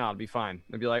and was like, "Nah, it'll be fine,"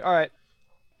 I'd be like, "All right,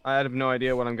 I have no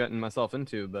idea what I'm getting myself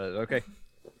into, but okay,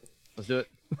 let's do it."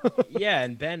 Yeah,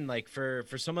 and Ben, like for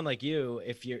someone like you,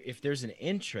 if there's an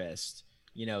interest,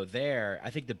 there, I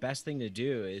think the best thing to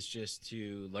do is just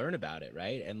to learn about it,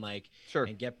 right? And like, Sure.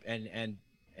 and get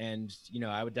and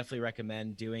I would definitely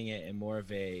recommend doing it in more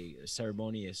of a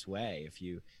ceremonious way if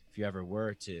you ever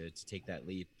were to take that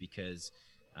leap, because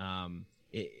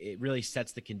it really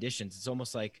sets the conditions. It's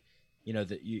almost like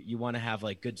that you want to have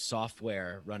like good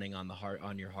software running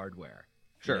on your hardware.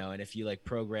 Sure. And if you like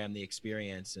program the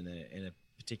experience in a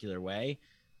particular way,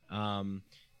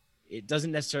 it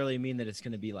doesn't necessarily mean that it's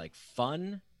going to be like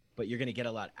fun, but you're going to get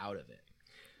a lot out of it.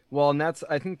 Well, and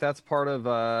I think that's part of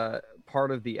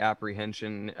the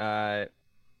apprehension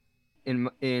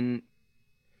in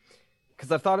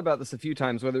because I've thought about this a few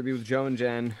times, whether it be with Joe and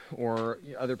Jen or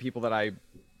other people that I,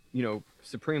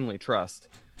 supremely trust,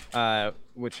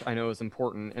 which I know is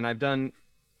important. And I've done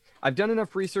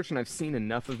enough research and I've seen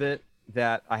enough of it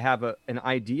that I have an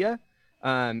idea.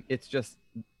 It's just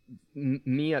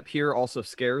me up here also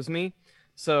scares me.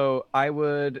 So I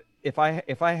would, if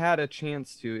I had a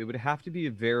chance to, it would have to be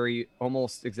very,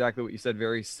 almost exactly what you said,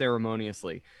 very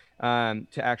ceremoniously, to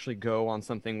actually go on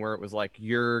something where it was like,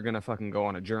 you're going to fucking go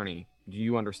on a journey. Do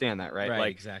you understand that, right? Right,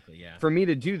 Like, exactly, yeah. for me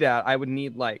to do that, I would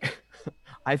need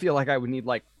I feel like I would need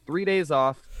 3 days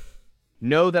off,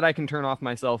 know that I can turn off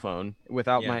my cell phone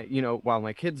without my, while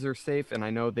my kids are safe and I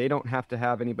know they don't have to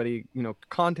have anybody,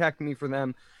 contact me for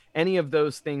them. Any of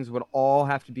those things would all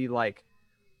have to be like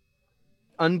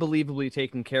unbelievably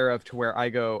taken care of to where I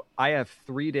go, I have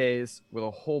 3 days with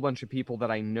a whole bunch of people that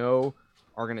I know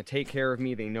are going to take care of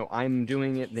me. They know I'm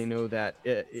doing it. They know that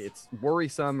it's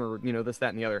worrisome or, this, that,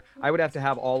 and the other. I would have to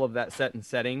have all of that set and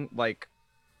setting, like,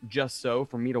 just so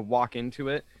for me to walk into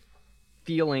it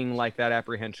feeling like that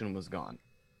apprehension was gone.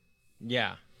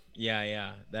 Yeah.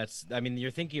 That's, I mean,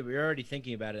 you're already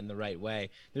thinking about it in the right way.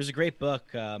 There's a great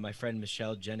book my friend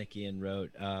Michelle Jenikian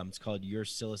wrote. It's called Your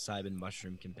Psilocybin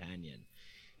Mushroom Companion.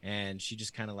 And she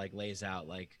just kind of like lays out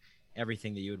like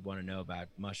everything that you would want to know about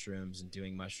mushrooms and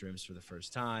doing mushrooms for the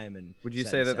first time. And would you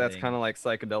say that that's kind of like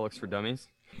psychedelics for dummies?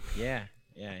 Yeah.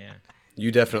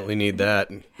 You definitely need that.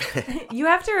 You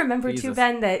have to remember too, Jesus.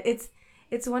 Ben, that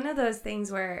it's one of those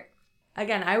things where,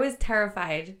 again, I was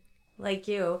terrified like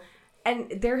you. And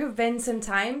there have been some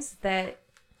times that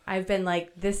I've been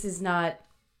like, this is not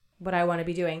what I want to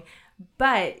be doing.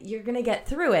 But you're going to get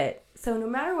through it. So no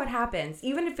matter what happens,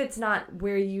 even if it's not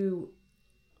where you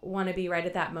want to be right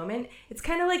at that moment. It's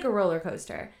kind of like a roller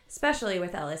coaster, especially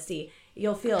with LSD.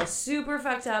 You'll feel super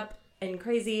fucked up and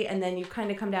crazy, and then you kind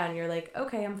of come down and you're like,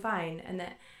 okay, I'm fine. And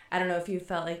then I don't know if you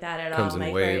felt like that at Comes all, in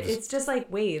Mike. waves. It's just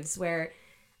like waves where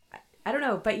I don't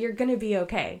know, but you're gonna be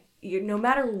okay. No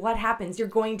matter what happens, you're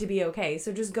going to be okay.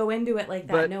 So just go into it like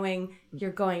that, But- knowing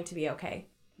you're going to be okay.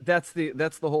 That's the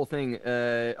whole thing,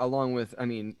 along with, I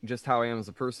mean, just how I am as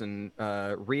a person,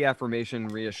 reaffirmation,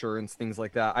 reassurance, things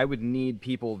like that. I would need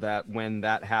people that when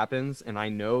that happens and I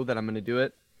know that I'm going to do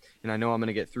it and I know I'm going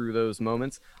to get through those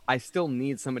moments, I still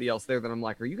need somebody else there that I'm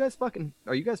like, are you guys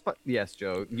yes,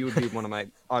 Joe, you would be one of my,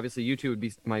 obviously you two would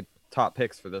be my top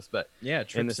picks for this, but Yeah,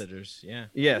 trip this- sitters. Yeah.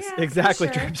 yes, Yeah, for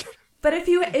exactly. sure. But if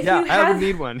you Yeah, I have would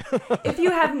need one. if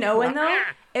you have no one though,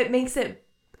 it makes it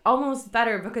almost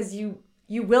better because you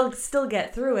will still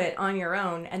get through it on your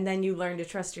own, and then you learn to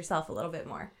trust yourself a little bit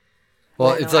more. Well,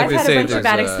 I don't it's know. like I've they had say, a bunch of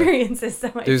bad there's, experiences,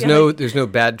 so I there's feel no like, there's no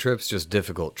bad trips, just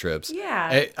difficult trips.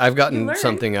 Yeah. I've You gotten learn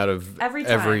something out of every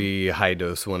time. every high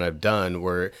dose one I've done,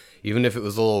 where even if it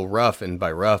was a little rough, and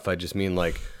by rough I just mean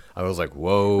like I was like,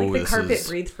 whoa, like the this carpet is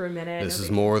breathed for a minute. this is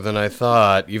Okay. more than I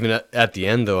thought. Even at the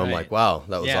end though, I'm Right. like, wow,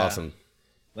 that was Yeah. awesome.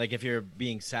 Like if you're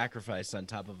being sacrificed on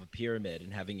top of a pyramid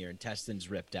and having your intestines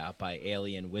ripped out by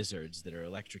alien wizards that are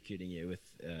electrocuting you with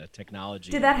technology.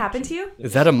 Did that happen to you?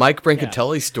 Is that a Mike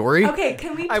Brancatelli story? Okay,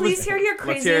 can we I was- please hear your let's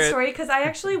craziest hear it. story? Because I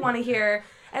actually want to hear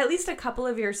at least a couple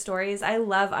of your stories. I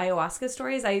love ayahuasca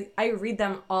stories. I read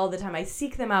them all the time. I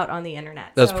seek them out on the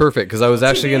internet. That's So perfect because I was to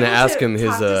actually be going to able ask to him his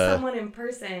talk to someone in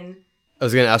person. I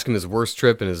was going to ask him his worst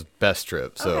trip and his best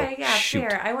trip. So Okay, yeah, shoot.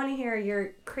 fair. I want to hear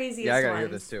your craziest Yeah, I gotta ones. hear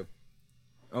this too.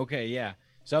 Okay, yeah.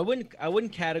 So I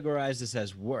wouldn't categorize this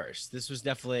as worse. This was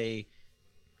definitely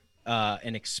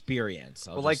an experience.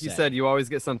 I'll Well, like just you say. said, you always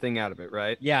get something out of it,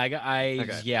 right? Yeah,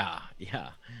 Okay. yeah.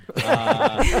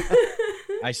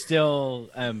 I still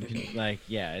am like,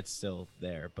 yeah, it's still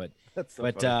there, but That's so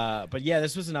but funny. but yeah,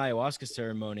 this was an ayahuasca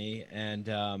ceremony, and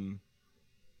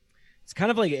it's kind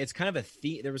of a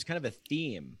theme. There was kind of a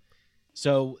theme.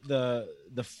 So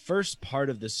the first part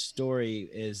of the story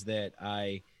is that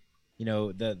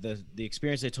the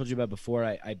experience I told you about before,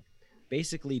 I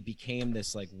basically became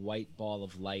this like white ball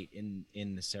of light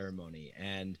in the ceremony,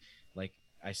 and like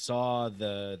I saw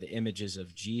the images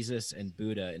of Jesus and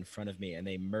Buddha in front of me, and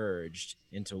they merged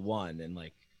into one, and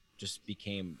like just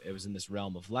became, it was in this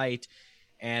realm of light,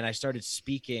 and I started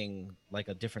speaking like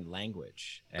a different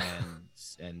language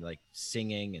and like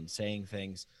singing and saying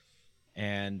things,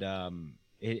 and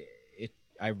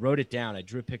I wrote it down. I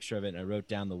drew a picture of it and I wrote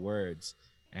down the words,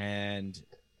 and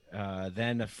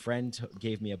then a friend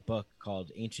gave me a book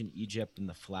called Ancient Egypt and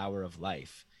the Flower of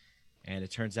Life, and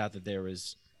it turns out that there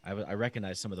was I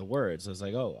recognized some of the words. I was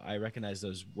like, oh, I recognize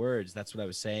those words. That's what I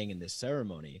was saying in this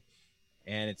ceremony,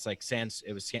 and it's like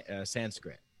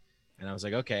Sanskrit, and I was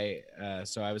like, okay.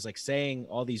 So I was like saying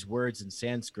all these words in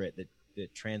Sanskrit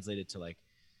that translated to like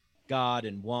God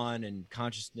and one and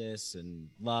consciousness and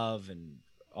love and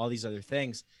all these other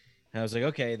things, and I was like,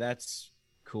 okay, that's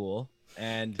cool.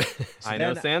 And so I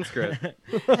know then- Sanskrit.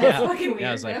 yeah, fucking yeah,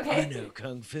 I was weird, like, but okay. I know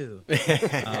kung fu.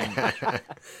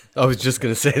 I was just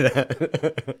going to say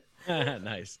that.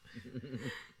 Nice.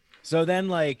 So then,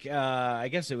 like, I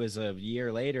guess it was a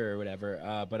year later or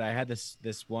whatever. But I had this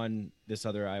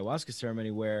other ayahuasca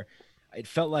ceremony where it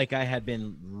felt like I had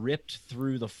been ripped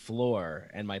through the floor,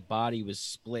 and my body was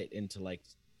split into like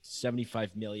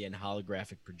 75 million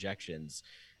holographic projections,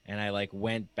 and I like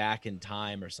went back in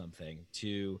time or something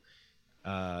to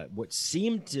what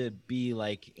seemed to be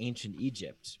like ancient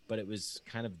Egypt, but it was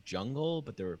kind of jungle,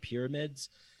 but there were pyramids.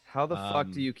 How the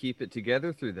fuck do you keep it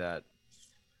together through that?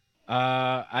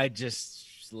 I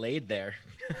just laid there.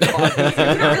 You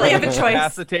don't really have a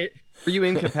choice. Were you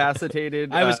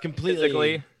incapacitated? I was completely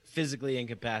physically? physically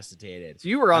incapacitated. So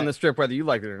you were on this trip whether you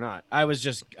liked it or not. I was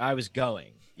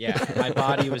going. Yeah, my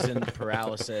body was in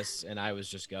paralysis, and I was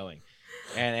just going.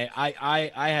 And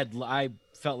I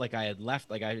felt like I had left,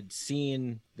 like I had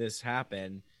seen this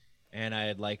happen, and I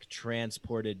had like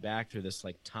transported back through this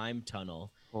like time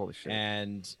tunnel. Holy shit.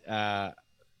 And I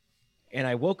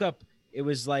woke up. It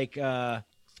was like I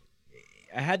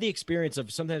had the experience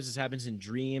of, sometimes this happens in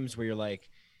dreams where you're like,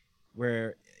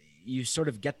 where you sort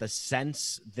of get the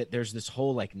sense that there's this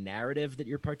whole like narrative that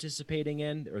you're participating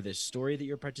in, or this story that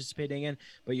you're participating in,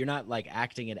 but you're not like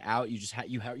acting it out. You just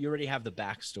you already have the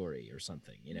backstory or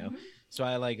something, you know? So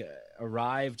I like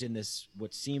arrived in this,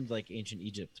 what seemed like ancient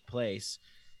Egypt place.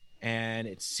 And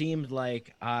it seemed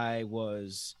like I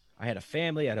had a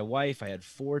family, I had a wife, I had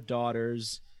 4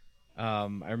 daughters. I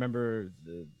remember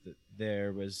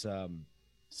there was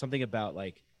something about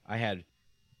like I had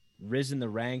risen the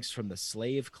ranks from the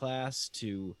slave class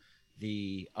to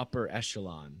the upper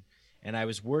echelon, and I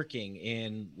was working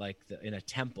in like in a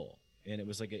temple, and it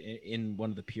was like in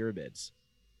one of the pyramids,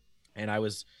 and I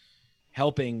was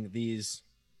helping these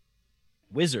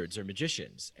wizards or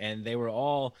magicians, and they were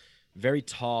all very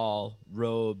tall,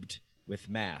 robed with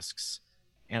masks,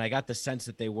 and I got the sense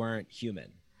that they weren't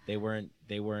human. They weren't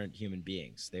human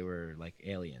beings. They were like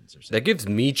aliens or something. That gives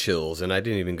me chills, and I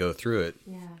didn't even go through it.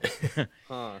 Yeah.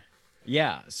 Huh.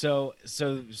 Yeah. So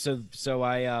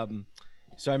I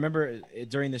remember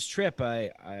during this trip,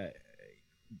 I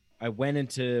went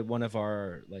into one of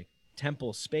our like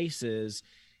temple spaces,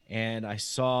 and I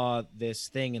saw this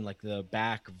thing in like the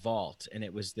back vault, and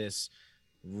it was this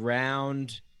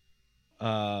round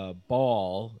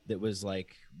ball that was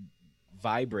like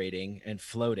vibrating and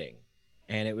floating,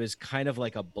 and it was kind of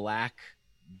like a black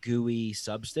gooey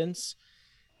substance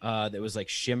that was like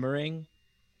shimmering,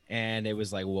 and it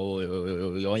was like whoa,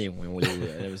 and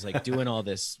it was like doing all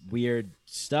this weird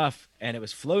stuff, and it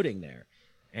was floating there,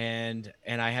 and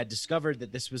I had discovered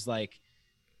that this was like,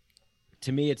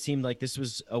 to me, it seemed like this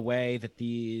was a way that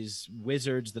these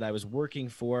wizards that I was working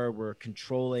for were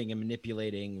controlling and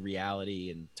manipulating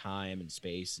reality and time and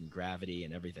space and gravity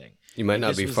and everything. You might Like, not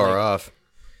this be was far like- off.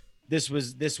 This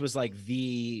was like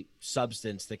the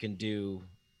substance that can do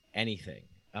anything.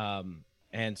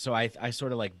 And so I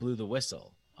sort of like blew the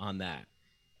whistle on that,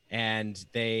 and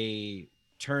they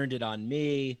turned it on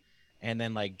me, and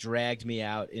then like dragged me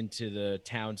out into the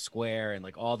town square, and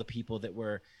like all the people that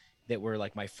were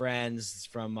like my friends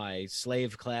from my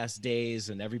slave class days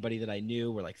and everybody that I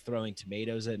knew were like throwing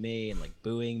tomatoes at me and like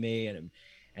booing me,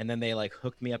 and then they like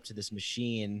hooked me up to this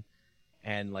machine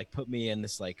and like put me in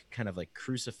this like kind of like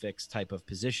crucifix type of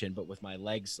position, but with my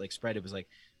legs like spread. It was like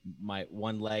my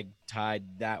one leg tied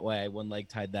that way, one leg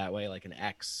tied that way, like an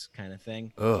X kind of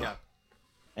thing. Ugh. Yeah.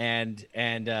 And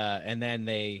then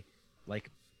they like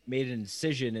made an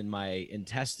incision in my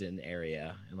intestine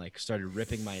area and like started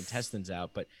ripping my intestines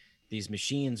out. But these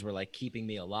machines were like keeping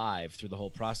me alive through the whole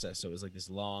process. So it was like this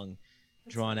long,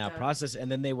 drawn out process.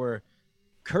 And then they were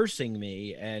cursing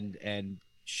me and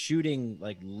shooting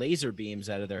like laser beams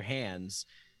out of their hands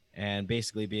and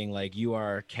basically being like, you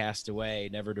are cast away,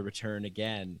 never to return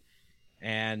again.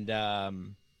 And that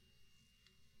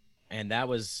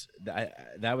was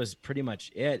pretty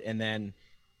much it. And then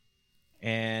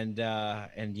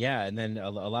a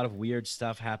lot of weird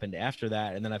stuff happened after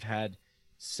that. And then I've had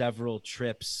several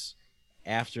trips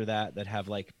after that have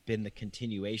like been the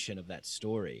continuation of that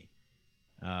story.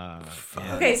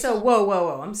 Okay, so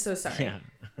whoa, I'm so sorry. Yeah.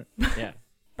 Yeah.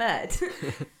 But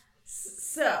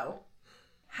so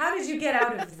how did you get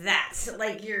out of that?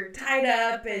 Like, you're tied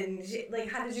up and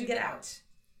like, how did you get out?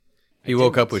 He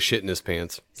woke up with shit in his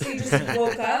pants. So you just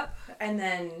woke up and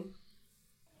then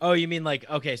Oh, you mean like,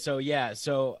 okay, so yeah,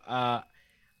 so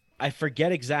I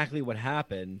forget exactly what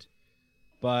happened,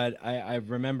 but I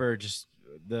remember just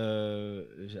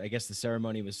I guess the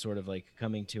ceremony was sort of like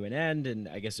coming to an end, and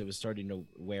I guess it was starting to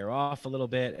wear off a little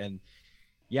bit, and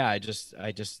yeah, I just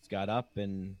got up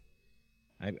and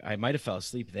I might have fell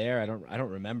asleep there. I don't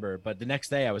remember, but the next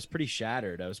day I was pretty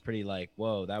shattered. I was pretty like,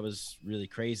 whoa, that was really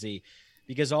crazy,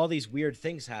 because all these weird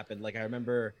things happened. Like, I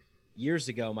remember years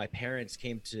ago, my parents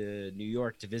came to New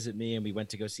York to visit me, and we went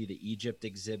to go see the Egypt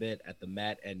exhibit at the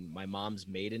Met, and my mom's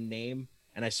maiden name.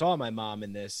 And I saw my mom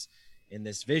in this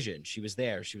vision. She was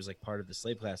there. She was like part of the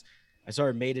slave class. I saw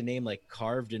her maiden name like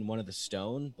carved in one of the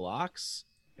stone blocks,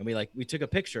 and we took a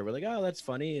picture. We're like, oh, that's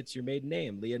funny. It's your maiden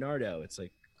name, Leonardo. It's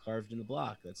like carved in the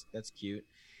block. That's cute.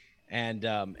 And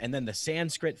then the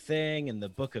Sanskrit thing and the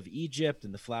Book of Egypt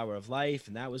and the Flower of Life,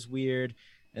 and that was weird.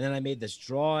 And then I made this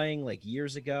drawing like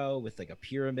years ago with like a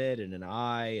pyramid and an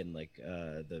eye and like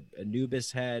the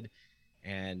Anubis head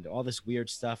and all this weird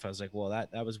stuff. I was like, well,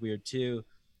 that was weird too.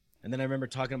 And then I remember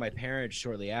talking to my parents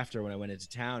shortly after when I went into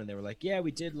town, and they were like, yeah,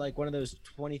 we did like one of those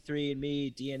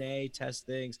 23andMe DNA test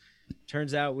things.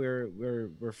 Turns out we're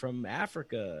from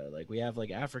Africa. Like, we have like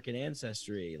African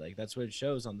ancestry. Like, that's what it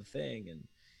shows on the thing. And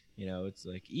you know, it's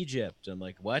like Egypt. I'm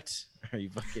like, what? Are you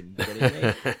fucking kidding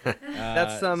me?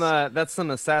 That's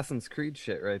some Assassin's Creed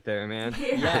shit right there, man.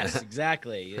 Yes,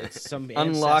 exactly. It's some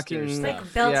Unlocking- ancestor it's stuff.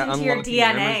 like built Yeah, into your unlocking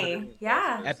DNA. memories.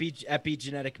 Yeah.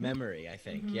 Epigenetic memory, I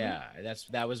think. Yeah,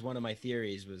 that was one of my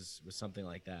theories. Was something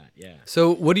like that. Yeah.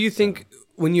 So, what do you think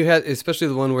when you had, especially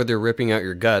the one where they're ripping out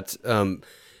your guts, and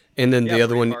then the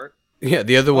other one? Braveheart. Yeah,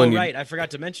 the other Oh, one. right. I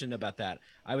forgot to mention about that.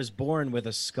 I was born with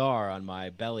a scar on my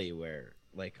belly, where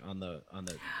like on the.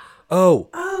 Oh,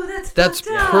 That's that's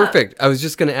fucked up. perfect. I was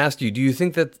just going to ask you, do you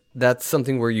think that that's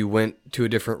something where you went to a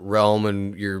different realm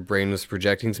and your brain was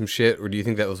projecting some shit? Or do you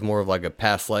think that was more of like a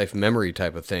past life memory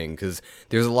type of thing? Because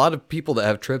there's a lot of people that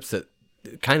have trips that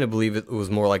kind of believe it was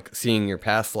more like seeing your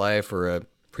past life or a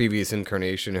previous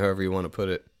incarnation, however you want to put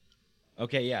it.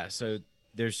 Okay, yeah. So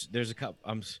there's a couple.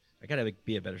 I gotta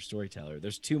be a better storyteller.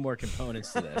 There's two more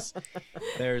components to this.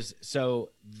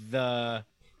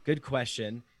 Good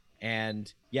question.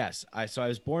 And yes, I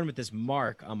was born with this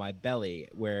mark on my belly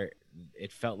where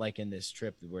it felt like in this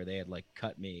trip where they had like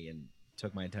cut me and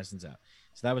took my intestines out.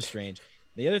 So that was strange.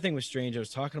 The other thing was strange. I was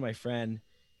talking to my friend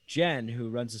Jen, who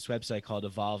runs this website called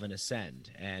Evolve and Ascend,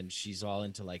 and she's all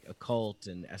into like occult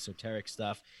and esoteric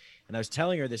stuff. And I was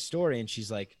telling her this story, and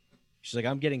she's like,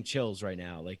 I'm getting chills right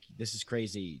now. Like, this is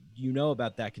crazy. You know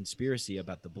about that conspiracy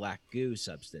about the black goo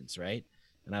substance, right?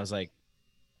 And I was like,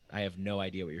 I have no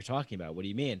idea what you're talking about. What do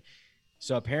you mean?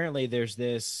 So apparently there's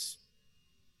this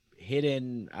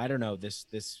hidden, I don't know, this,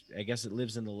 I guess it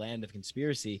lives in the land of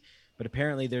conspiracy, but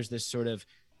apparently there's this sort of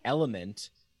element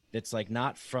that's like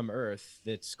not from Earth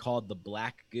that's called the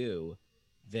black goo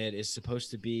that is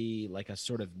supposed to be like a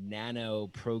sort of nano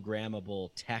programmable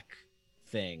tech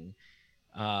thing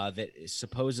that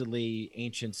supposedly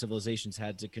ancient civilizations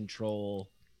had to control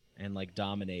and like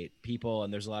dominate people.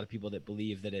 And there's a lot of people that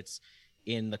believe that it's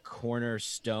in the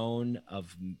cornerstone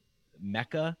of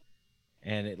Mecca,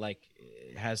 and it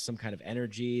has some kind of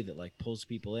energy that like pulls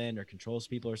people in or controls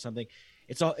people or something.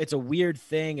 It's a weird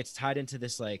thing. It's tied into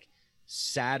this like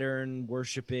Saturn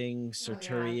worshiping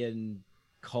Sartorian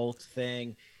cult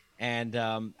thing. And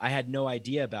I had no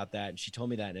idea about that. And she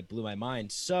told me that, and it blew my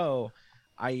mind. So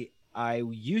I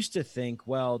used to think,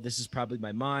 well, this is probably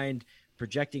my mind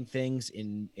projecting things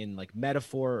in like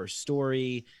metaphor or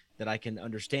story that I can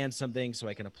understand something so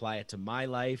I can apply it to my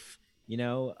life, you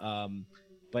know?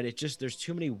 But there's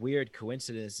too many weird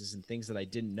coincidences and things that I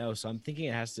didn't know. So I'm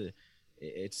thinking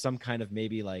it's some kind of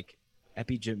maybe like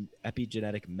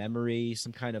epigenetic memory,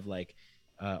 some kind of like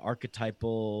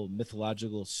archetypal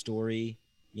mythological story,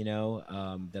 you know,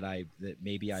 that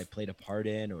maybe I played a part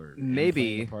in, or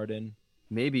maybe a part in.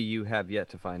 Maybe you have yet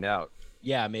to find out.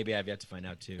 Yeah, maybe I've yet to find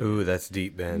out too. Ooh, that's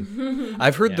deep, man.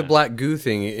 I've heard the black goo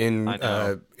thing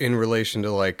in relation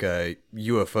to like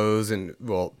UFOs and,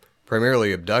 well,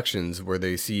 primarily abductions, where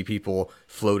they see people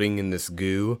floating in this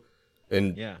goo.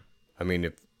 And yeah, I mean,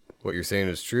 if what you're saying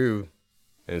is true,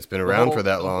 and it's been around for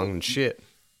that long, and shit.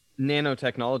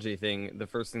 Nanotechnology thing, the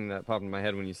first thing that popped in my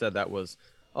head when you said that was,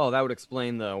 oh, that would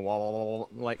explain the wall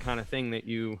like kind of thing that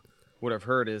you would have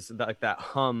heard, is like that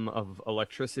hum of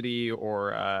electricity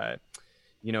or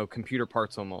computer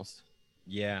parts almost.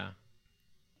 Yeah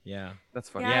That's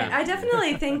funny. Yeah, I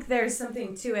definitely think there's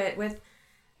something to it with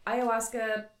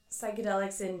ayahuasca,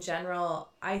 psychedelics in general.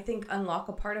 I think unlock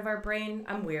a part of our brain.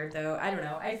 I'm weird though, I don't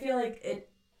know, I feel like it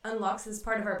unlocks this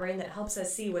part of our brain that helps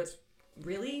us see what's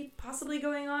really possibly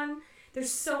going on. There's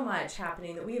so much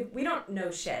happening that we don't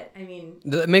know shit. I mean,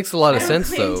 that makes a lot of sense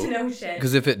claim though, to know shit.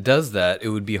 because if it does that, it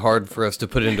would be hard for us to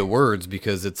put into words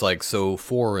because it's like so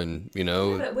foreign, you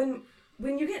know. Yeah, but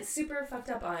when you get super fucked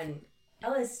up on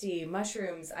LSD,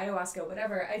 mushrooms, ayahuasca,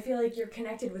 whatever, I feel like you're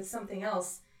connected with something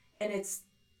else, and it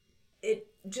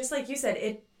just like you said,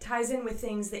 it ties in with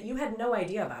things that you had no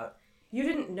idea about. You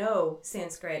didn't know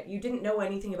Sanskrit. You didn't know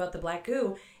anything about the black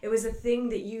goo. It was a thing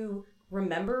that you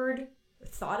remembered,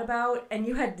 thought about, and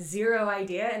you had zero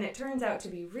idea, and it turns out to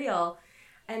be real.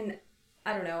 And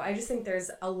I don't know, I just think there's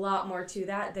a lot more to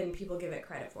that than people give it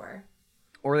credit for.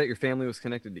 Or that your family was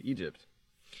connected to Egypt.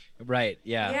 Right.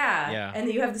 Yeah.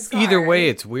 And you have the scar. Either way,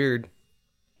 it's weird.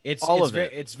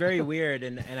 It's very weird,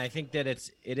 and I think that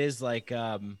it is like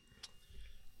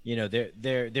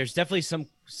there's definitely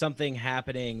something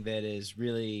happening that is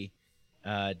really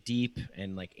deep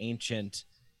and like ancient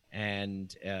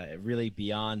and really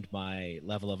beyond my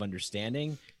level of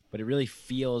understanding. But it really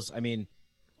feels, I mean,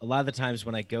 a lot of the times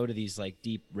when I go to these like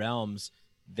deep realms,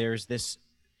 there's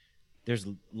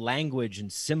language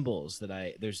and symbols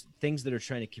there's things that are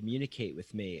trying to communicate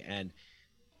with me, and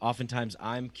oftentimes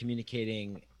I'm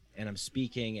communicating and I'm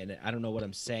speaking and I don't know what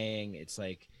I'm saying. It's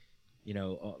like, you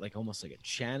know, like almost like a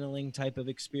channeling type of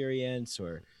experience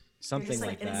or something You're just,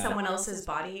 like that. in someone else's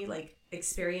body, like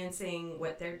experiencing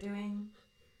what they're doing.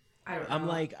 I don't know. I'm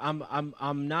like I'm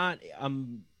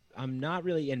not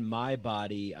really in my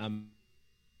body.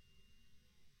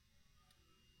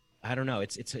 I don't know.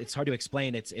 It's hard to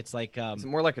explain. It's like Is it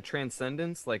more like a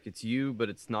transcendence, like it's you but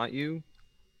it's not you?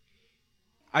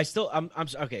 I'm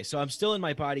okay. So I'm still in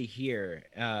my body here,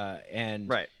 and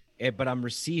right. But I'm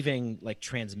receiving like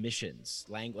transmissions,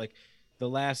 like the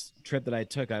last trip that I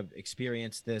took, I've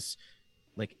experienced this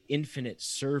like infinite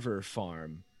server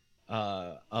farm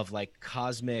of like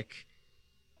cosmic,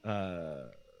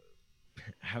 how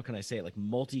can I say it? Like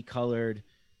multicolored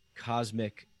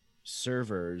cosmic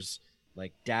servers,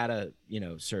 like data,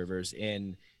 servers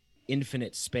in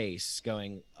infinite space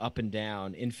going up and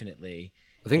down infinitely.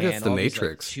 I think that's And the all these,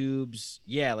 Matrix. like, tubes,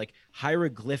 yeah, like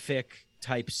hieroglyphic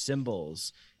type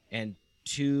symbols and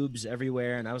tubes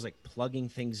everywhere, and I was like plugging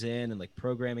things in and like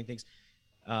programming things,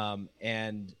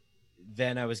 and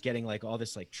then I was getting like all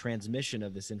this like transmission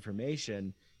of this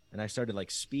information, and I started like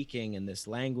speaking in this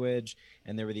language,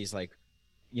 and there were these like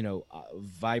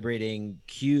vibrating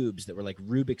cubes that were like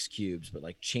Rubik's cubes but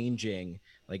like changing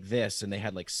like this, and they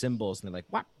had like symbols, and they're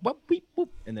like what beep, boop,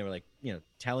 and they were like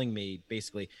telling me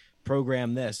basically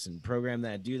program this and program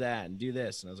that, do that and do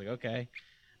this, and I was like, okay.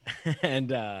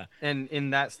 And in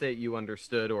that state you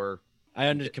understood, or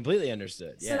I completely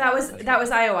understood. So Yeah. that was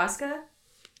ayahuasca?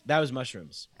 That was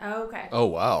mushrooms. Oh, okay. Oh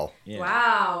wow. Yeah.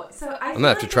 Wow. So I'm gonna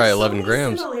have to try 11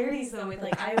 grams. Similarities though with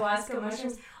like ayahuasca,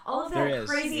 mushrooms, all of There that is,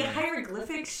 crazy yeah.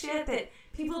 hieroglyphic shit that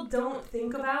people don't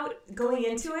think about going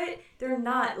into it. They're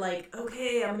not like,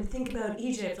 okay, I'm gonna think about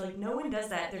Egypt. Like no one does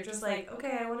that. They're just like,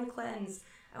 okay, I want to cleanse,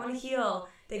 I want to heal.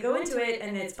 They go into it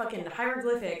and it's fucking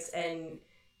hieroglyphics and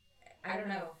I don't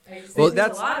know. I just think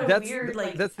there's a lot of weird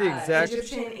like that's the exact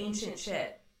Egyptian ancient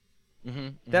shit. Mm-hmm.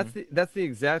 That's the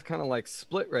exact kind of like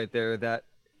split right there that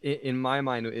in my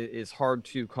mind is hard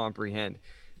to comprehend,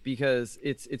 because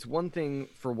it's one thing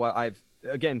for what I've,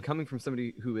 again, coming from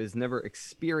somebody who has never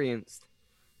experienced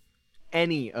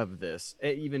any of this,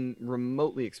 even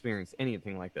remotely experienced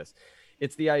anything like this.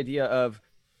 It's the idea of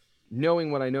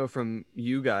knowing what I know from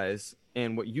you guys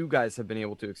and what you guys have been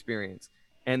able to experience,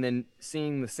 and then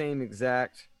seeing the same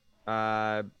exact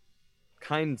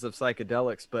kinds of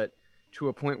psychedelics, but to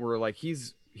a point where like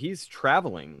he's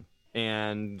traveling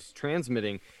and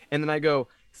transmitting, and then I go,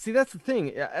 see, that's the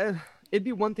thing. It'd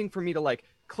be one thing for me to like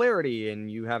clarity,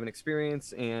 and you have an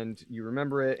experience and you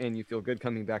remember it and you feel good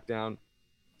coming back down,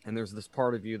 and there's this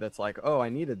part of you that's like, oh, I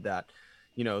needed that.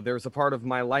 There's a part of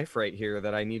my life right here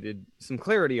that I needed some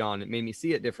clarity on. It made me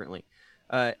see it differently.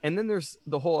 And then there's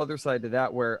the whole other side to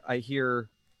that, where I hear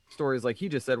stories like he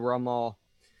just said, where I'm all,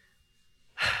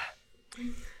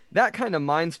 that kind of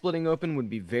mind splitting open would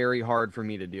be very hard for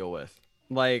me to deal with.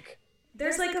 Like,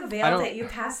 There's like a veil that you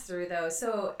pass through though.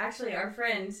 So actually our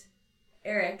friend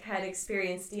Eric had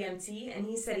experienced DMT, and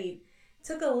he said he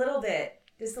took just a little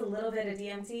bit of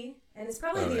DMT, and it's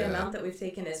probably the amount that we've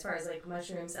taken as far as like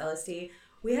mushrooms, LSD.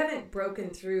 We haven't broken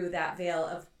through that veil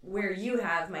of where you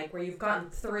have, Mike, where you've gotten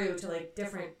through to like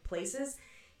different places.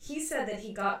 He said that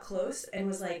he got close and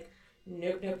was like,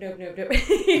 nope.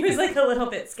 He was like a little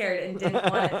bit scared and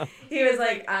didn't want it. He was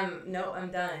like, no,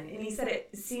 I'm done. And he said it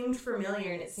seemed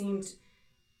familiar and it seemed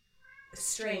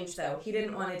strange though. He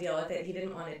didn't want to deal with it. He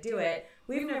didn't want to do it.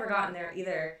 We've never gotten there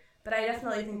either, but I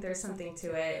definitely think there's something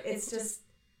to it. It's just,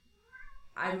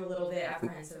 I'm a little bit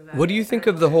apprehensive about it. What do you think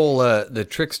of the whole the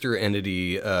trickster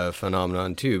entity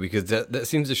phenomenon too? Because that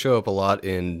seems to show up a lot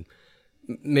in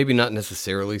maybe not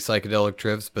necessarily psychedelic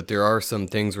trips, but there are some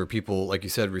things where people, like you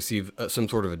said, receive some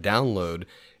sort of a download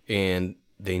and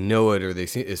they know it, or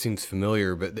it seems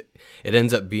familiar, but it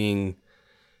ends up being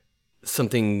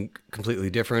something completely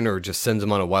different, or just sends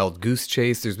them on a wild goose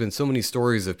chase. There's been so many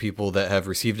stories of people that have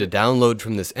received a download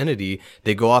from this entity.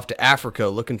 They go off to Africa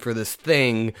looking for this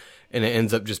thing, and it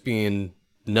ends up just being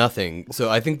nothing.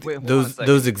 So I think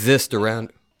those exist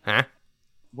around. Huh?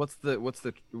 What's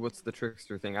the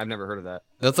trickster thing? I've never heard of that.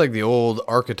 That's like the old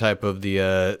archetype of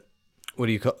the what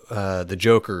do you call the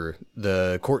Joker,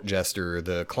 the court jester,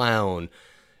 the clown.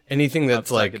 Anything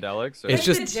that's like psychedelics, it's like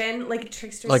just the djinn, like a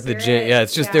trickster like the spirit. djinn. Yeah,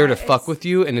 it's just there to fuck it's- with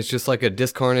you, and it's just like a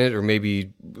discarnate, or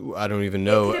maybe I don't even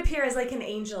It know. could appear as like an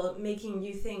angel, making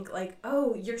you think like,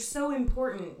 oh, you're so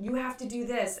important, you have to do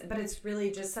this, but it's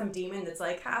really just some demon that's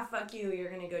like, fuck you,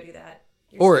 you're gonna go do that.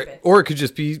 You're stupid. Or it could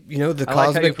just be, the I like how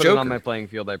cosmic you put Joker. it on my playing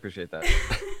field. I appreciate that.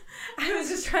 I was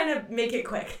just trying to make it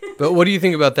quick. But what do you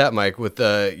think about that, Mike? With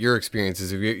your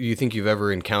experiences, you think you've ever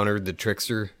encountered the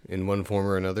trickster in one form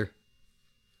or another?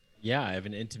 Yeah, I have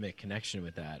an intimate connection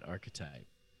with that archetype,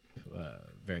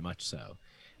 very much so.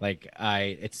 Like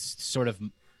it's sort of,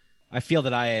 I feel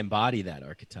that I embody that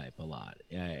archetype a lot.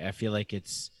 I feel like it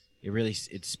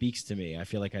speaks to me. I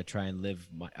feel like I try and live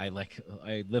I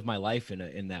live my life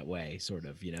in that way, sort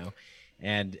of,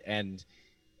 and when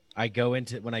I go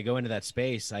into that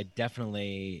space,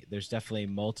 there's definitely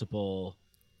multiple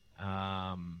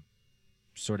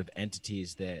sort of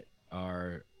entities that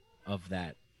are of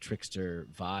that trickster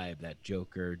vibe, that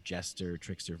Joker, jester,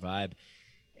 trickster vibe.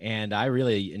 and I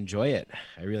really enjoy it.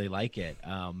 I really like it.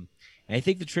 And I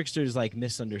think the Trickster is like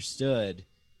misunderstood.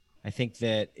 I think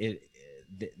that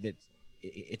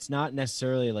it's not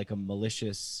necessarily like a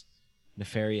malicious,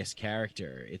 nefarious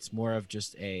character. It's more of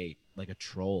just a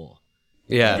troll.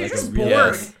 Yeah, They're like just a bored.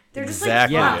 yes, They're just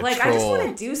exactly, like, fuck, a like I just troll.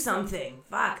 want to do something.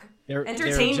 Fuck. They're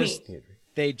Entertain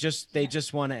me. just, They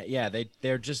just want to.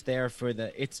 They're just there for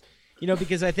the. It's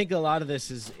because I think a lot of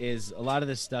this is a lot of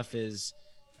this stuff is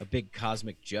a big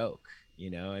cosmic joke.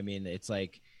 I mean, it's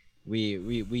like we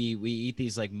eat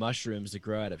these like mushrooms that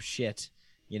grow out of shit.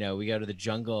 We go to the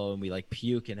jungle and we like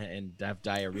puke and have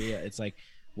diarrhea. It's like,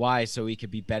 why? So we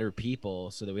could be better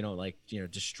people, so that we don't like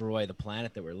destroy the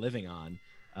planet that we're living on.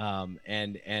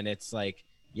 And it's like,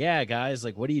 yeah, guys,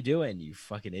 like, what are you doing, you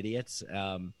fucking idiots?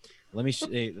 Let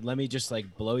me just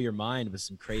like blow your mind with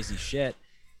some crazy shit.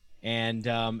 And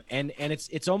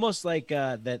it's almost like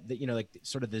that like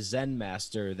sort of the Zen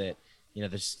master that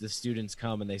the students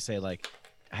come and they say like,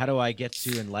 how do I get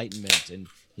to enlightenment? And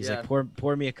he's like,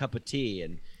 pour me a cup of tea,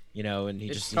 and and It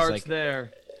he's starts like,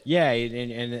 there. yeah,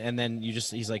 and then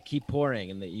he's like, keep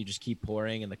pouring, and you just keep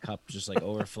pouring, and the cup's just like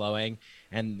overflowing,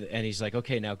 and he's like,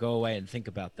 okay, now go away and think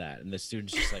about that. And the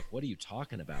student's just like, what are you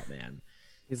talking about, man?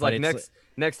 He's But like, it's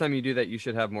next time you do that, you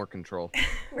should have more control.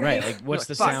 Right, like what's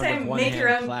the Fuck. sound Next of time, one make hand your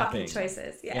own clapping? fucking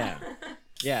choices. Yeah.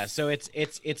 Yeah, so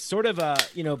it's sort of a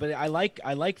but I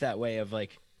like that way of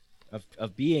like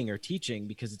of being or teaching,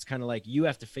 because it's kind of like you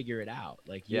have to figure it out.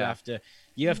 Like you have to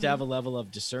have a level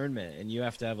of discernment, and you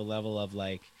have to have a level of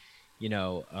like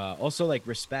also like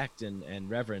respect and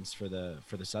reverence for the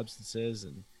substances,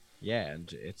 and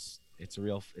it's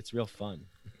real fun.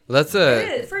 That's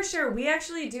It is, for sure. We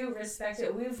actually do respect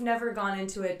it. We've never gone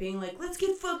into it being like, let's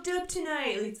get fucked up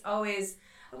tonight. It's always,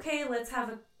 okay, let's have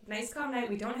a nice calm night.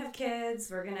 We don't have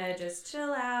kids. We're gonna just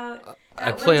chill out.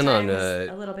 I plan on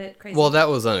a little bit crazy. well, that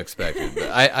was unexpected.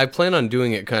 But I plan on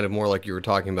doing it kind of more like you were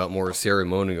talking about, more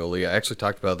ceremonially. I actually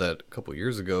talked about that a couple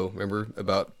years ago. Remember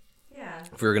about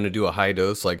if we were going to do a high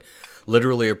dose, like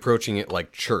literally approaching it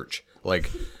like church.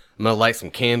 Like I'm going to light some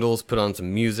candles, put on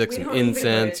some music, We some don't even go to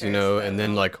incense, church, and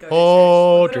then we'll like, go to church.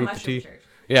 oh, We'll go to drink the mushroom tea. church.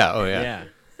 Yeah, oh yeah.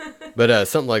 But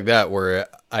something like that where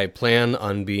I plan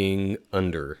on being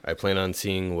under. I plan on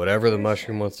seeing whatever the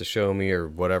mushroom wants to show me, or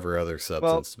whatever other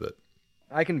substance. But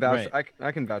I can vouch. Right.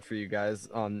 I can vouch for you guys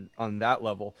on that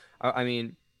level. I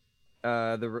mean,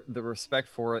 the respect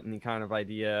for it and the kind of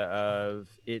idea of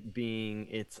it being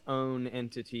its own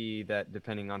entity, that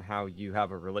depending on how you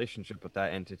have a relationship with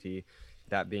that entity,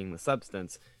 that being the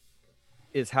substance,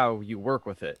 is how you work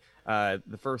with it.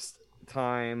 The first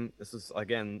time, this was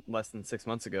again less than 6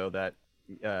 months ago, that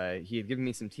he had given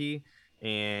me some tea,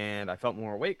 and I felt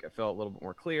more awake. I felt a little bit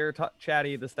more clear,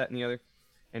 chatty, this, that, and the other.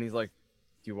 And he's like,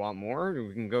 "Do you want more?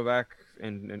 We can go back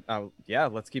and yeah,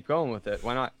 let's keep going with it.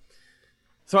 Why not?"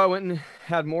 So I went and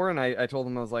had more, and I told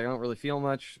him, I was like, I don't really feel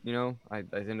much, I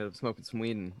ended up smoking some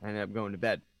weed, and I ended up going to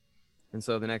bed. And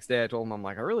so the next day I told him, I'm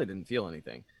like, I really didn't feel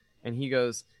anything. And he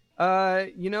goes, that's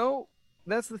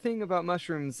the thing about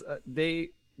mushrooms.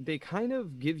 They kind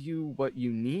of give you what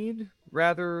you need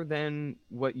rather than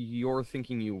what you're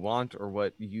thinking you want, or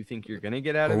what you think you're going to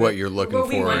get out or of what it. you're looking What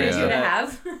we for. wanted you to Yeah.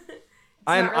 have. It's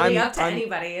not really up to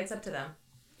anybody. It's up to them.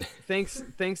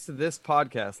 Thanks to this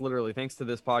podcast, literally thanks to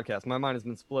this podcast, my mind has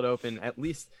been split open, at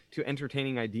least to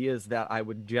entertaining ideas that I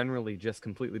would generally just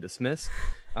completely dismiss.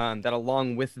 That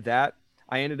along with that,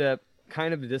 I ended up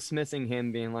kind of dismissing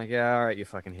him, being like, yeah, all right, you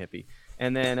fucking hippie.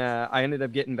 And then I ended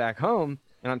up getting back home,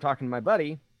 and I'm talking to my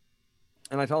buddy,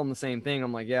 and I told him the same thing.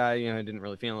 I'm like, yeah, I didn't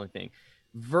really feel anything.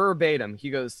 Verbatim,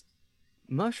 he goes,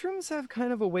 mushrooms have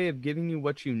kind of a way of giving you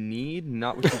what you need,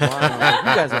 not what you want. And I'm like,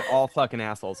 you guys are all fucking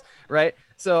assholes, right?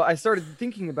 So I started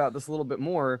thinking about this a little bit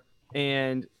more,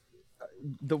 and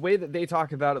the way that they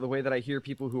talk about it, the way that I hear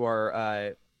people who are,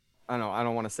 I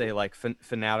don't want to say like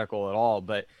fanatical at all,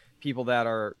 but people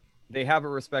that they have a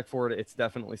respect for it. It's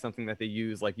definitely something that they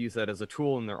use, like you said, as a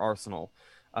tool in their arsenal,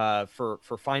 for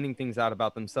finding things out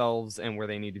about themselves and where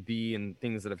they need to be and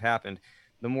things that have happened.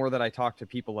 The more that I talk to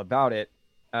people about it,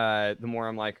 the more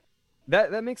I'm like,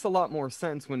 that makes a lot more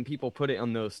sense when people put it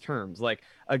on those terms. Like,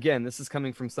 again, this is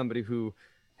coming from somebody who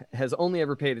has only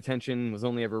ever paid attention, was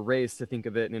only ever raised to think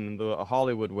of it in the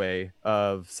Hollywood way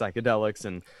of psychedelics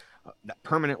and that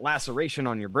permanent laceration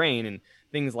on your brain and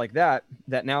things like that.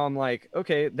 That now I'm like,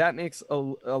 okay, that makes a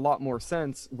lot more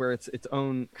sense, where it's its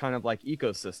own kind of like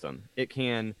ecosystem. It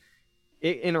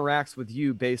interacts with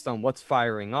you based on what's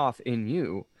firing off in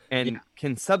you, and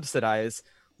can subsidize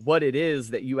what it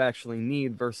is that you actually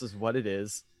need versus what it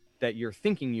is that you're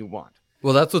thinking you want.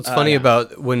 Well, that's what's funny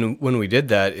about when we did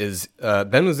that is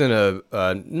Ben was in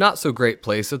a not so great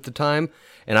place at the time,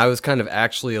 and I was kind of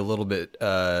actually a little bit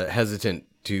hesitant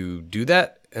to do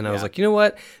that. And I was like, you know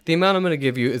what? The amount I'm going to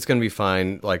give you, it's going to be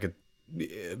fine. Like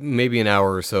maybe an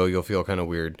hour or so, you'll feel kind of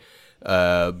weird.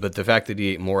 But the fact that he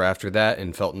ate more after that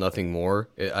and felt nothing more,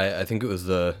 I think it was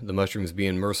the mushrooms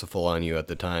being merciful on you at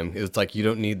the time. It's like, you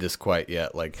don't need this quite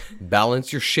yet. Like,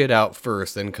 balance your shit out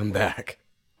first, then come back.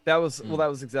 That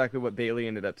was exactly what Bailey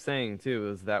ended up saying too,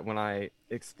 is that when I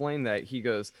explained that, he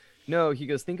goes,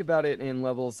 think about it in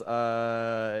levels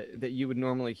that you would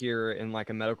normally hear in like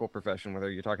a medical profession,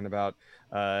 whether you're talking about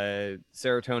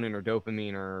serotonin or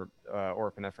dopamine or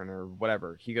epinephrine or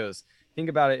whatever. He goes, think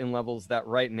about it in levels that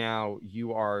right now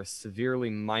you are severely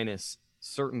minus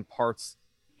certain parts.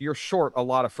 You're short a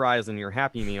lot of fries in your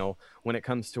Happy Meal when it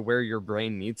comes to where your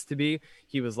brain needs to be.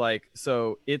 He was like,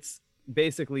 so it's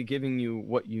basically giving you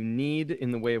what you need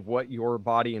in the way of what your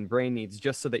body and brain needs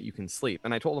just so that you can sleep.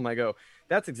 And I told him, I go,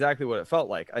 that's exactly what it felt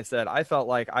like. I said, I felt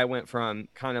like I went from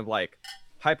kind of like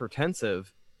hypertensive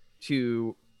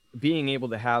to being able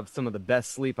to have some of the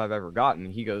best sleep I've ever gotten.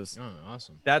 He goes, Oh,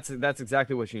 awesome. that's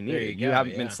exactly what you need. You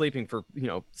haven't been sleeping for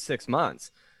 6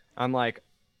 months. I'm like,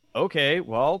 okay,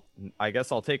 well, I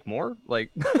guess I'll take more.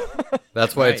 Like,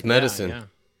 that's why it's medicine.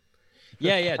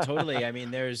 Yeah, totally. I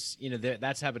mean, there's,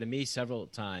 that's happened to me several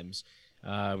times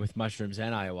with mushrooms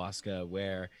and ayahuasca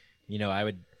where, I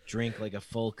would drink like a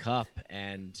full cup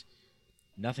and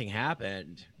nothing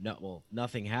happened.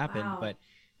 Nothing happened. Wow. But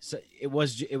so it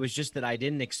was just that I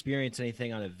didn't experience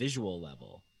anything on a visual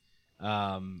level.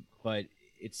 But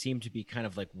it seemed to be kind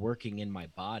of like working in my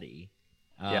body,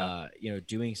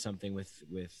 doing something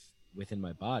within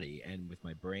my body and with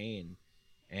my brain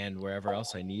and wherever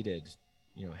else I needed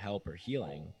help or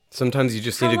healing. Sometimes you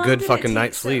just need a good fucking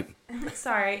night's sleep.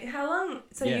 Sorry, how long?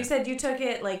 So you said you took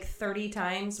it like 30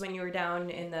 times when you were down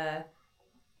in the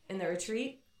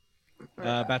retreat?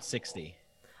 About 60.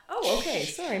 Oh, okay.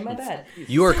 Sorry, my bad.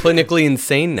 You are clinically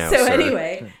insane now, So sir.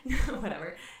 anyway,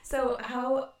 whatever. So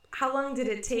how long did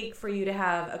it take for you to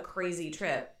have a crazy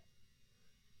trip?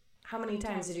 How many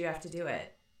times did you have to do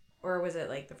it? Or was it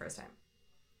like the first time?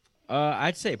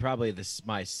 I'd say probably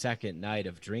my second night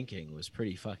of drinking was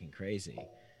pretty fucking crazy.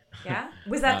 Yeah?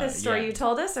 Was that the story you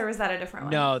told us, or was that a different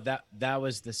one? No, that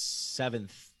was the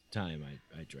 7th time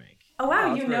I drank. Oh,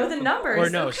 wow, you know the numbers. Or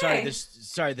no, okay.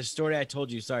 the story I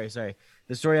told you, sorry.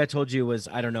 The story I told you was,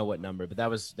 I don't know what number, but that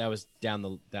was down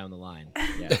the line.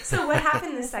 Yeah. So what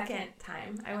happened the second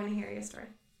time? I want to hear your story.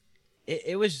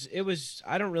 It was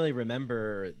I don't really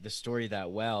remember the story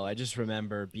that well. I just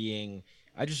remember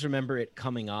it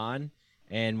coming on,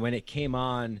 and when it came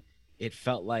on, it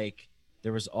felt like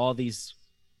there was all these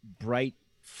bright,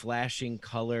 flashing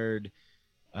colored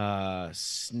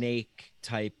snake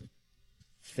type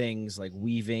things, like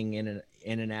weaving in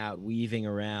and out, weaving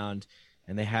around,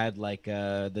 and they had like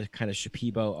the kind of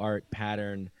Shipibo art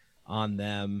pattern on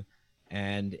them.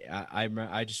 And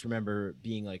I just remember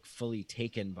being like fully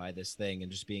taken by this thing and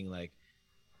just being like,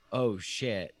 oh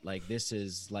shit, like this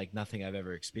is like nothing I've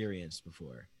ever experienced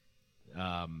before.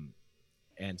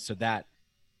 And so that,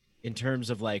 in terms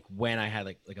of like when I had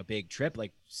like a big trip,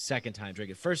 like second time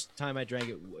drinking, first time I drank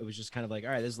it, it was just kind of like,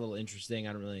 all right, this is a little interesting.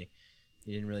 You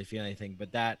didn't really feel anything,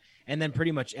 but that, and then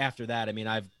pretty much after that, I mean,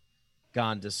 I've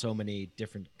gone to so many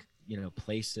different,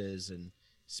 places and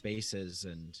spaces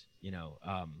and,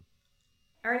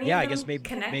 Are any of I them guess maybe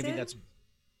connected? that's,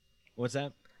 what's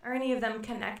that? Are any of them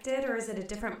connected, or is it a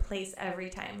different place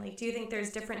every time? Like, do you think there's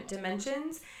different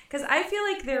dimensions? Because I feel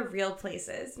like they're real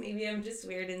places. Maybe I'm just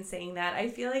weird in saying that. I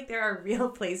feel like there are real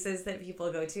places that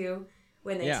people go to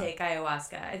when they take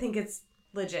ayahuasca. I think it's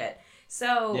legit.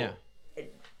 So,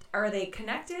 are they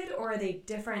connected, or are they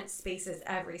different spaces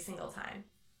every single time?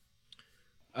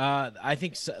 I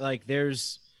think so, like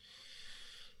there's,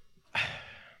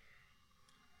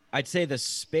 I'd say the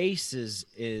space is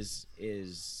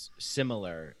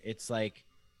similar. It's like,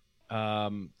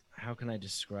 how can I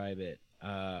describe it?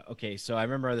 Okay, so I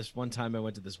remember this one time I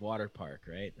went to this water park,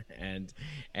 right?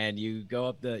 And you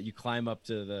climb up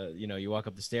to the, you walk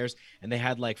up the stairs, and they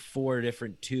had like 4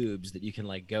 different tubes that you can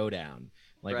like go down.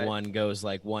 Like Right. one goes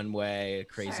like one way, a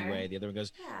crazy Sure. way. The other one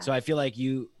goes. Yeah. So I feel like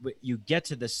you get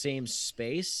to the same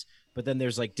space, but then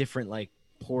there's like different like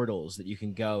portals that you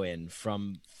can go in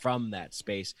from that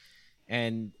space.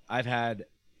 And I've had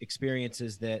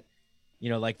experiences that,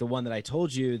 like the one that I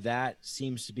told you, that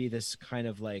seems to be this kind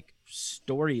of like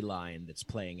storyline that's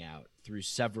playing out through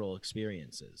several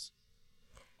experiences.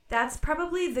 That's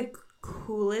probably the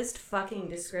coolest fucking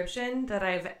description that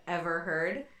I've ever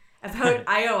heard about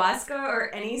ayahuasca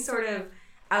or any sort of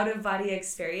out of body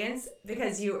experience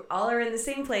because you all are in the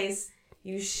same place.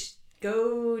 You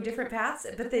go different paths,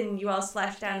 but then you all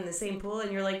splash down in the same pool,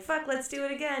 and you're like, "Fuck, let's do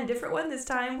it again, different one this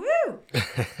time." Woo!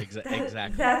 Exactly.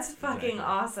 That's fucking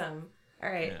awesome. All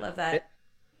right, love that.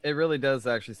 It really does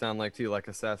actually sound like too, like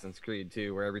Assassin's Creed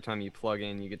too, where every time you plug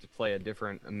in, you get to play a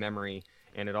different memory,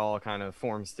 and it all kind of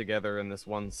forms together in this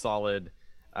one solid,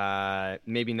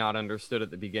 maybe not understood at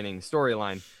the beginning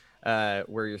storyline,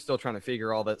 where you're still trying to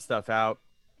figure all that stuff out.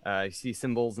 You see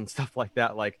symbols and stuff like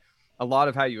that. Like a lot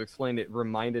of how you explained it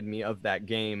reminded me of that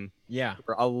game. Yeah.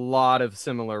 For a lot of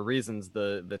similar reasons,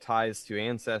 the ties to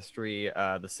ancestry,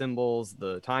 the symbols,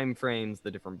 the time frames,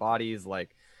 the different bodies,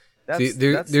 like. See,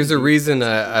 there's a reason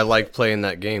I like playing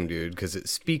that game, dude, because it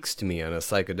speaks to me on a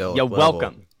psychedelic You're level.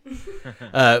 welcome.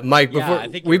 Mike, Yeah, before I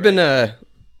think we've you're been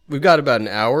we've got about an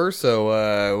hour,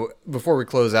 so before we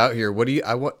close out here,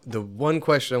 the one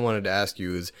question I wanted to ask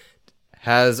you is,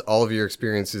 has all of your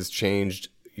experiences changed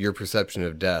your perception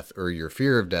of death or your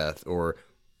fear of death or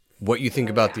what you think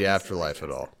about the afterlife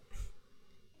at all?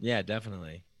 Yeah,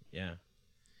 definitely. Yeah.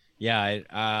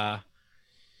 Yeah,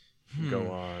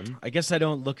 Go on. I guess I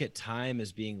don't look at time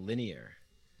as being linear.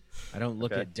 I don't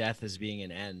look Okay. at death as being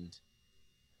an end.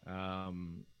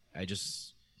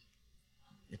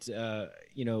 It's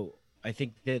I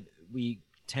think that we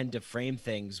tend to frame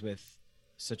things with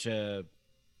such a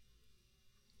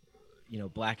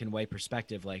black and white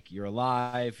perspective, like you're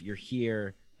alive, you're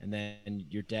here, and then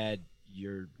you're dead,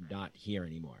 you're not here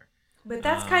anymore. But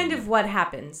that's kind of what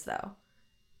happens, though.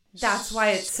 That's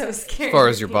why it's so scary. As far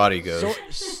as your body goes.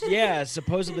 So, yeah,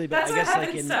 supposedly, but That's I guess what like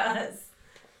happens in to us.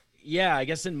 yeah, I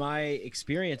guess in my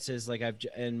experiences, like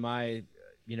in my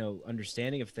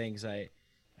understanding of things, I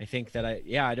think that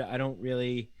I don't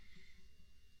really,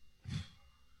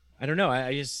 I don't know,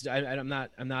 I'm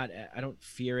not I don't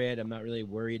fear it, I'm not really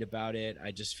worried about it.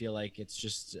 I just feel like it's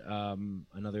just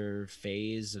another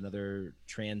phase, another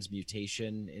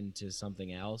transmutation into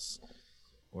something else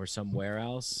or somewhere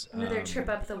else. Another trip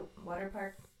up the water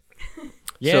park.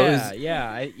 Yeah, So or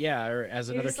as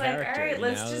You're another just like, character. all right,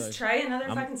 let's you know? just try another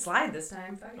fucking slide this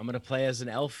time. Fuck it. I'm gonna play as an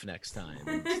elf next time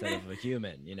instead of a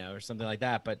human, or something like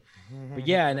that. But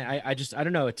yeah, and I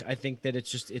don't know. I think that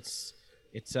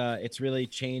it's really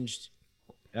changed.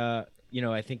 I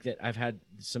think that I've had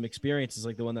some experiences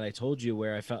like the one that I told you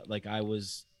where I felt like I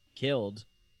was killed,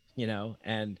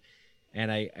 and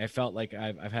I felt like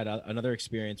I've had another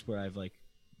experience where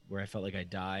I felt like I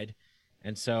died,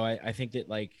 and so I think that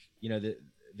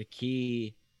the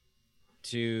key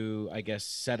to, I guess,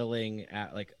 settling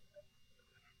at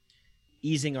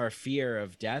easing our fear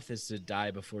of death is to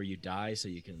die before you die so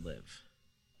you can live.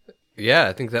 Yeah,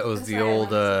 I think that was That's the why I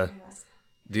old like this.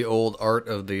 the old art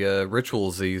of the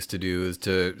rituals they used to do is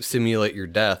to simulate your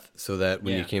death so that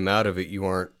when you Yeah. came out of it, you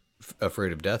aren't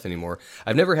afraid of death anymore.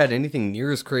 I've never had anything near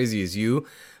as crazy as you,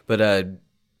 but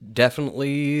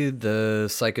definitely the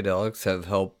psychedelics have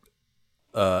helped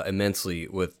immensely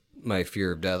with my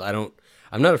fear of death.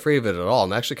 I'm not afraid of it at all.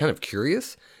 I'm actually kind of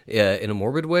curious in a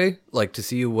morbid way, like to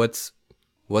see what's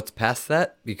past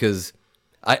that, because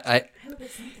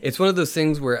it's one of those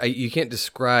things where you can't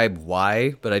describe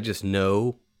why, but I just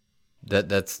know that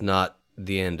that's not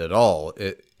the end at all.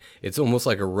 It's almost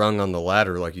like a rung on the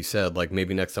ladder, like you said. Like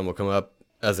maybe next time we'll come up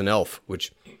as an elf,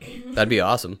 which that'd be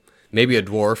awesome. Maybe a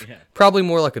dwarf, probably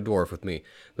more like a dwarf with me.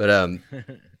 But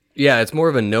yeah, it's more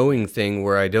of a knowing thing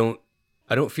where I don't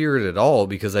fear it at all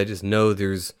because I just know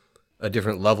there's a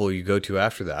different level you go to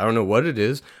after that. I don't know what it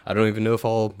is. I don't even know if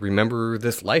I'll remember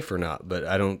this life or not, but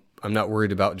I'm not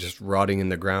worried about just rotting in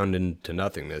the ground into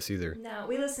nothingness either. No,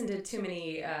 we listen to too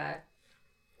many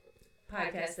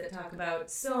podcasts that talk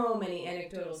about so many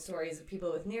anecdotal stories of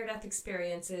people with near-death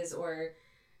experiences or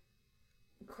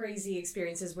crazy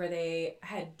experiences where they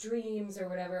had dreams or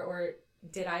whatever, or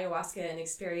did ayahuasca and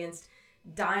experienced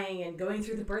dying and going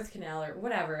through the birth canal or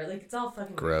whatever. Like, it's all fucking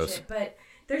weird Gross. shit. But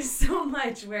there's so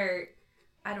much where,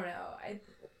 I don't know,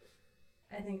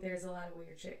 I think there's a lot of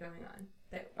weird shit going on.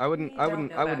 That I we wouldn't don't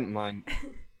know about. mind.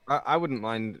 I wouldn't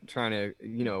mind trying to,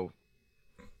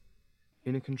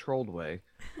 in a controlled way.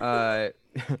 A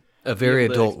very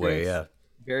be able to adult way, yeah. experience-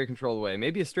 Very controlled way.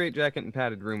 Maybe a straight jacket and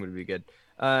padded room would be good.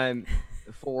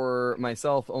 For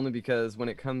myself, only because when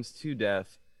it comes to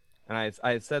death, and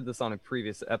I had said this on a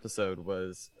previous episode,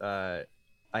 was I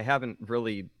haven't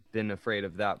really been afraid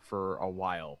of that for a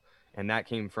while, and that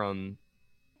came from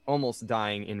almost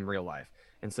dying in real life.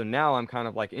 And so now I'm kind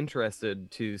of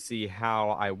interested to see how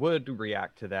I would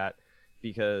react to that,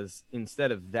 because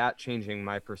instead of that changing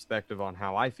my perspective on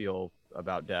how I feel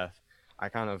about death, I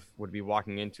kind of would be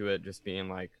walking into it just being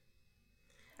like,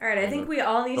 All right, I think we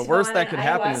all need The to worst go on that an could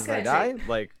happen is I ayahuasca die. retreat.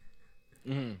 Like,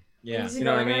 Yeah. We need to You go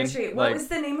know what on I a mean? retreat. What Like- was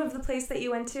the name of the place that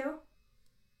you went to?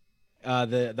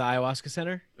 The ayahuasca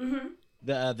center. Mm-hmm.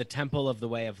 The Temple of the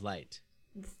Way of Light.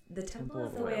 The Temple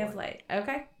of the Way of Light.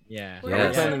 Okay. Yeah. We're Yeah. gonna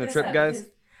Yes. look Planning a this trip, up guys?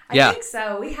 because I Yeah. think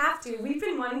so. We have to. We've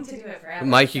been wanting to do it forever.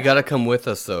 Mike, you so. got to come with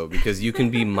us though, because you can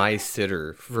be my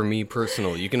sitter for me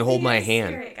personally. You can hold Be my your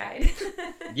hand. spirit guide.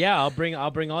 Yeah, I'll bring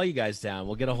all you guys down.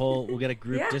 We'll get a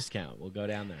group Yeah. discount. We'll go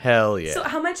down there. Hell yeah. So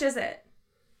how much is it?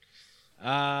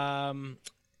 Um,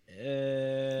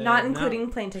 Not including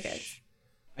plane tickets.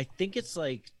 I think it's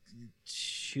like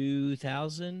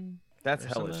 2,000. that's Or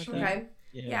hellish. something like that. Okay.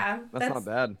 Yeah. Yeah. That's not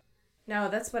bad. No,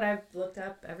 that's what I've looked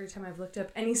up. Every time I've looked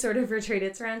up any sort of retreat,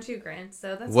 it's around $2,000.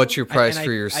 So that's What's cool. your price And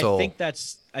for your soul? I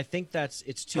think that's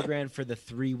it's $2,000 for the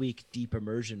 3-week deep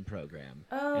immersion program.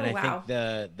 Oh, and I wow. think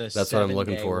the That's what I'm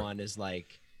looking 7-day for. one is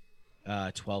like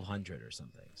 1,200 or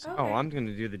something. So. Okay. Oh, I'm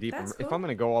gonna do the deep. That's If cool. I'm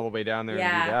gonna go all the way down there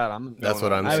Yeah. and do that, I'm. That's going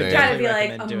what on I'm that. saying. It's gotta definitely be like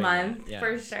recommend a doing that. month Yeah.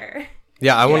 for sure.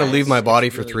 Yeah, I want to Yeah, leave my it's body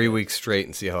for really 3 good. weeks straight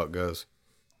and see how it goes.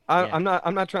 I, Yeah.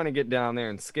 I'm not trying to get down there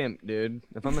and skimp, dude.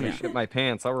 If I'm gonna shit my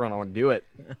pants, I'll run on do it.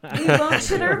 We won't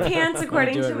shit our pants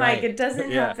according Do to it Mike. right. It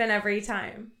doesn't Yeah. happen every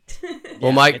time.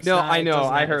 Well, Mike, It's No, not- I it know,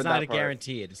 doesn't- I heard it's not that a part.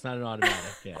 guaranteed. It's not an automatic.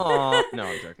 Yeah. Aw, no,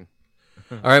 I'm joking.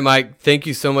 all right, Mike, thank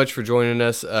you so much for joining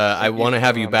us. I want to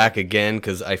have you back again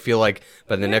because I feel like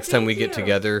by the Yeah, next time we thank get you.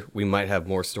 together, we might have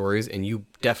more stories, and you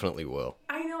definitely will.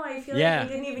 I know. I feel Yeah, like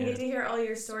we didn't even get to hear all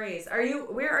your stories.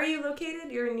 Where are you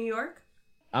located? You're in New York?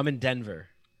 I'm in Denver.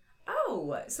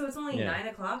 Oh, so it's only Yeah.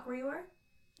 9:00 where you are?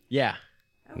 Yeah.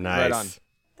 Nice. Right on.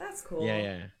 That's cool.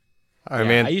 Yeah. All right, Yeah,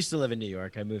 man. I used to live in New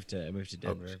York. I moved to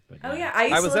Denver. But Oh yeah, I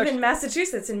used I to was live actu- in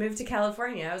Massachusetts and moved to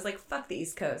California. I was like, fuck the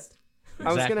East Coast. I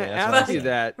was Exactly, gonna that's what I ask you said.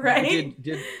 that. Right?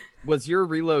 Was your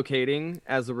relocating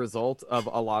as a result of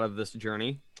a lot of this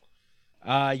journey?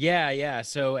 Yeah.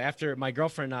 So after my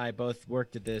girlfriend and I both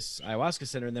worked at this ayahuasca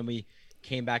center, and then we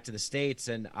came back to the States,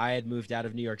 and I had moved out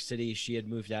of New York City. She had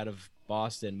moved out of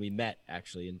Boston. We met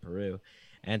actually in Peru.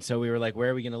 And so we were like,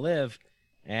 where are we going to live?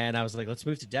 And I was like, let's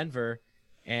move to Denver.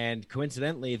 And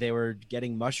coincidentally, they were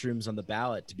getting mushrooms on the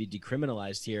ballot to be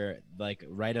decriminalized here, like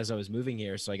right as I was moving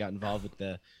here. So I got involved with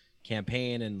the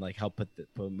campaign and like helped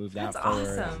move that That's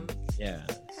forward. awesome. Yeah.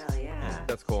 Hell yeah.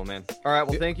 That's cool, man. All right,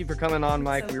 well, thank you for coming on,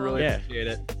 Mike. So We cool. really Yeah. appreciate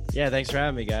it. Yeah. Thanks for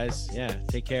having me, guys. Yeah.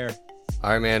 Take care.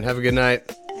 All right, man. Have a good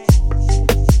night.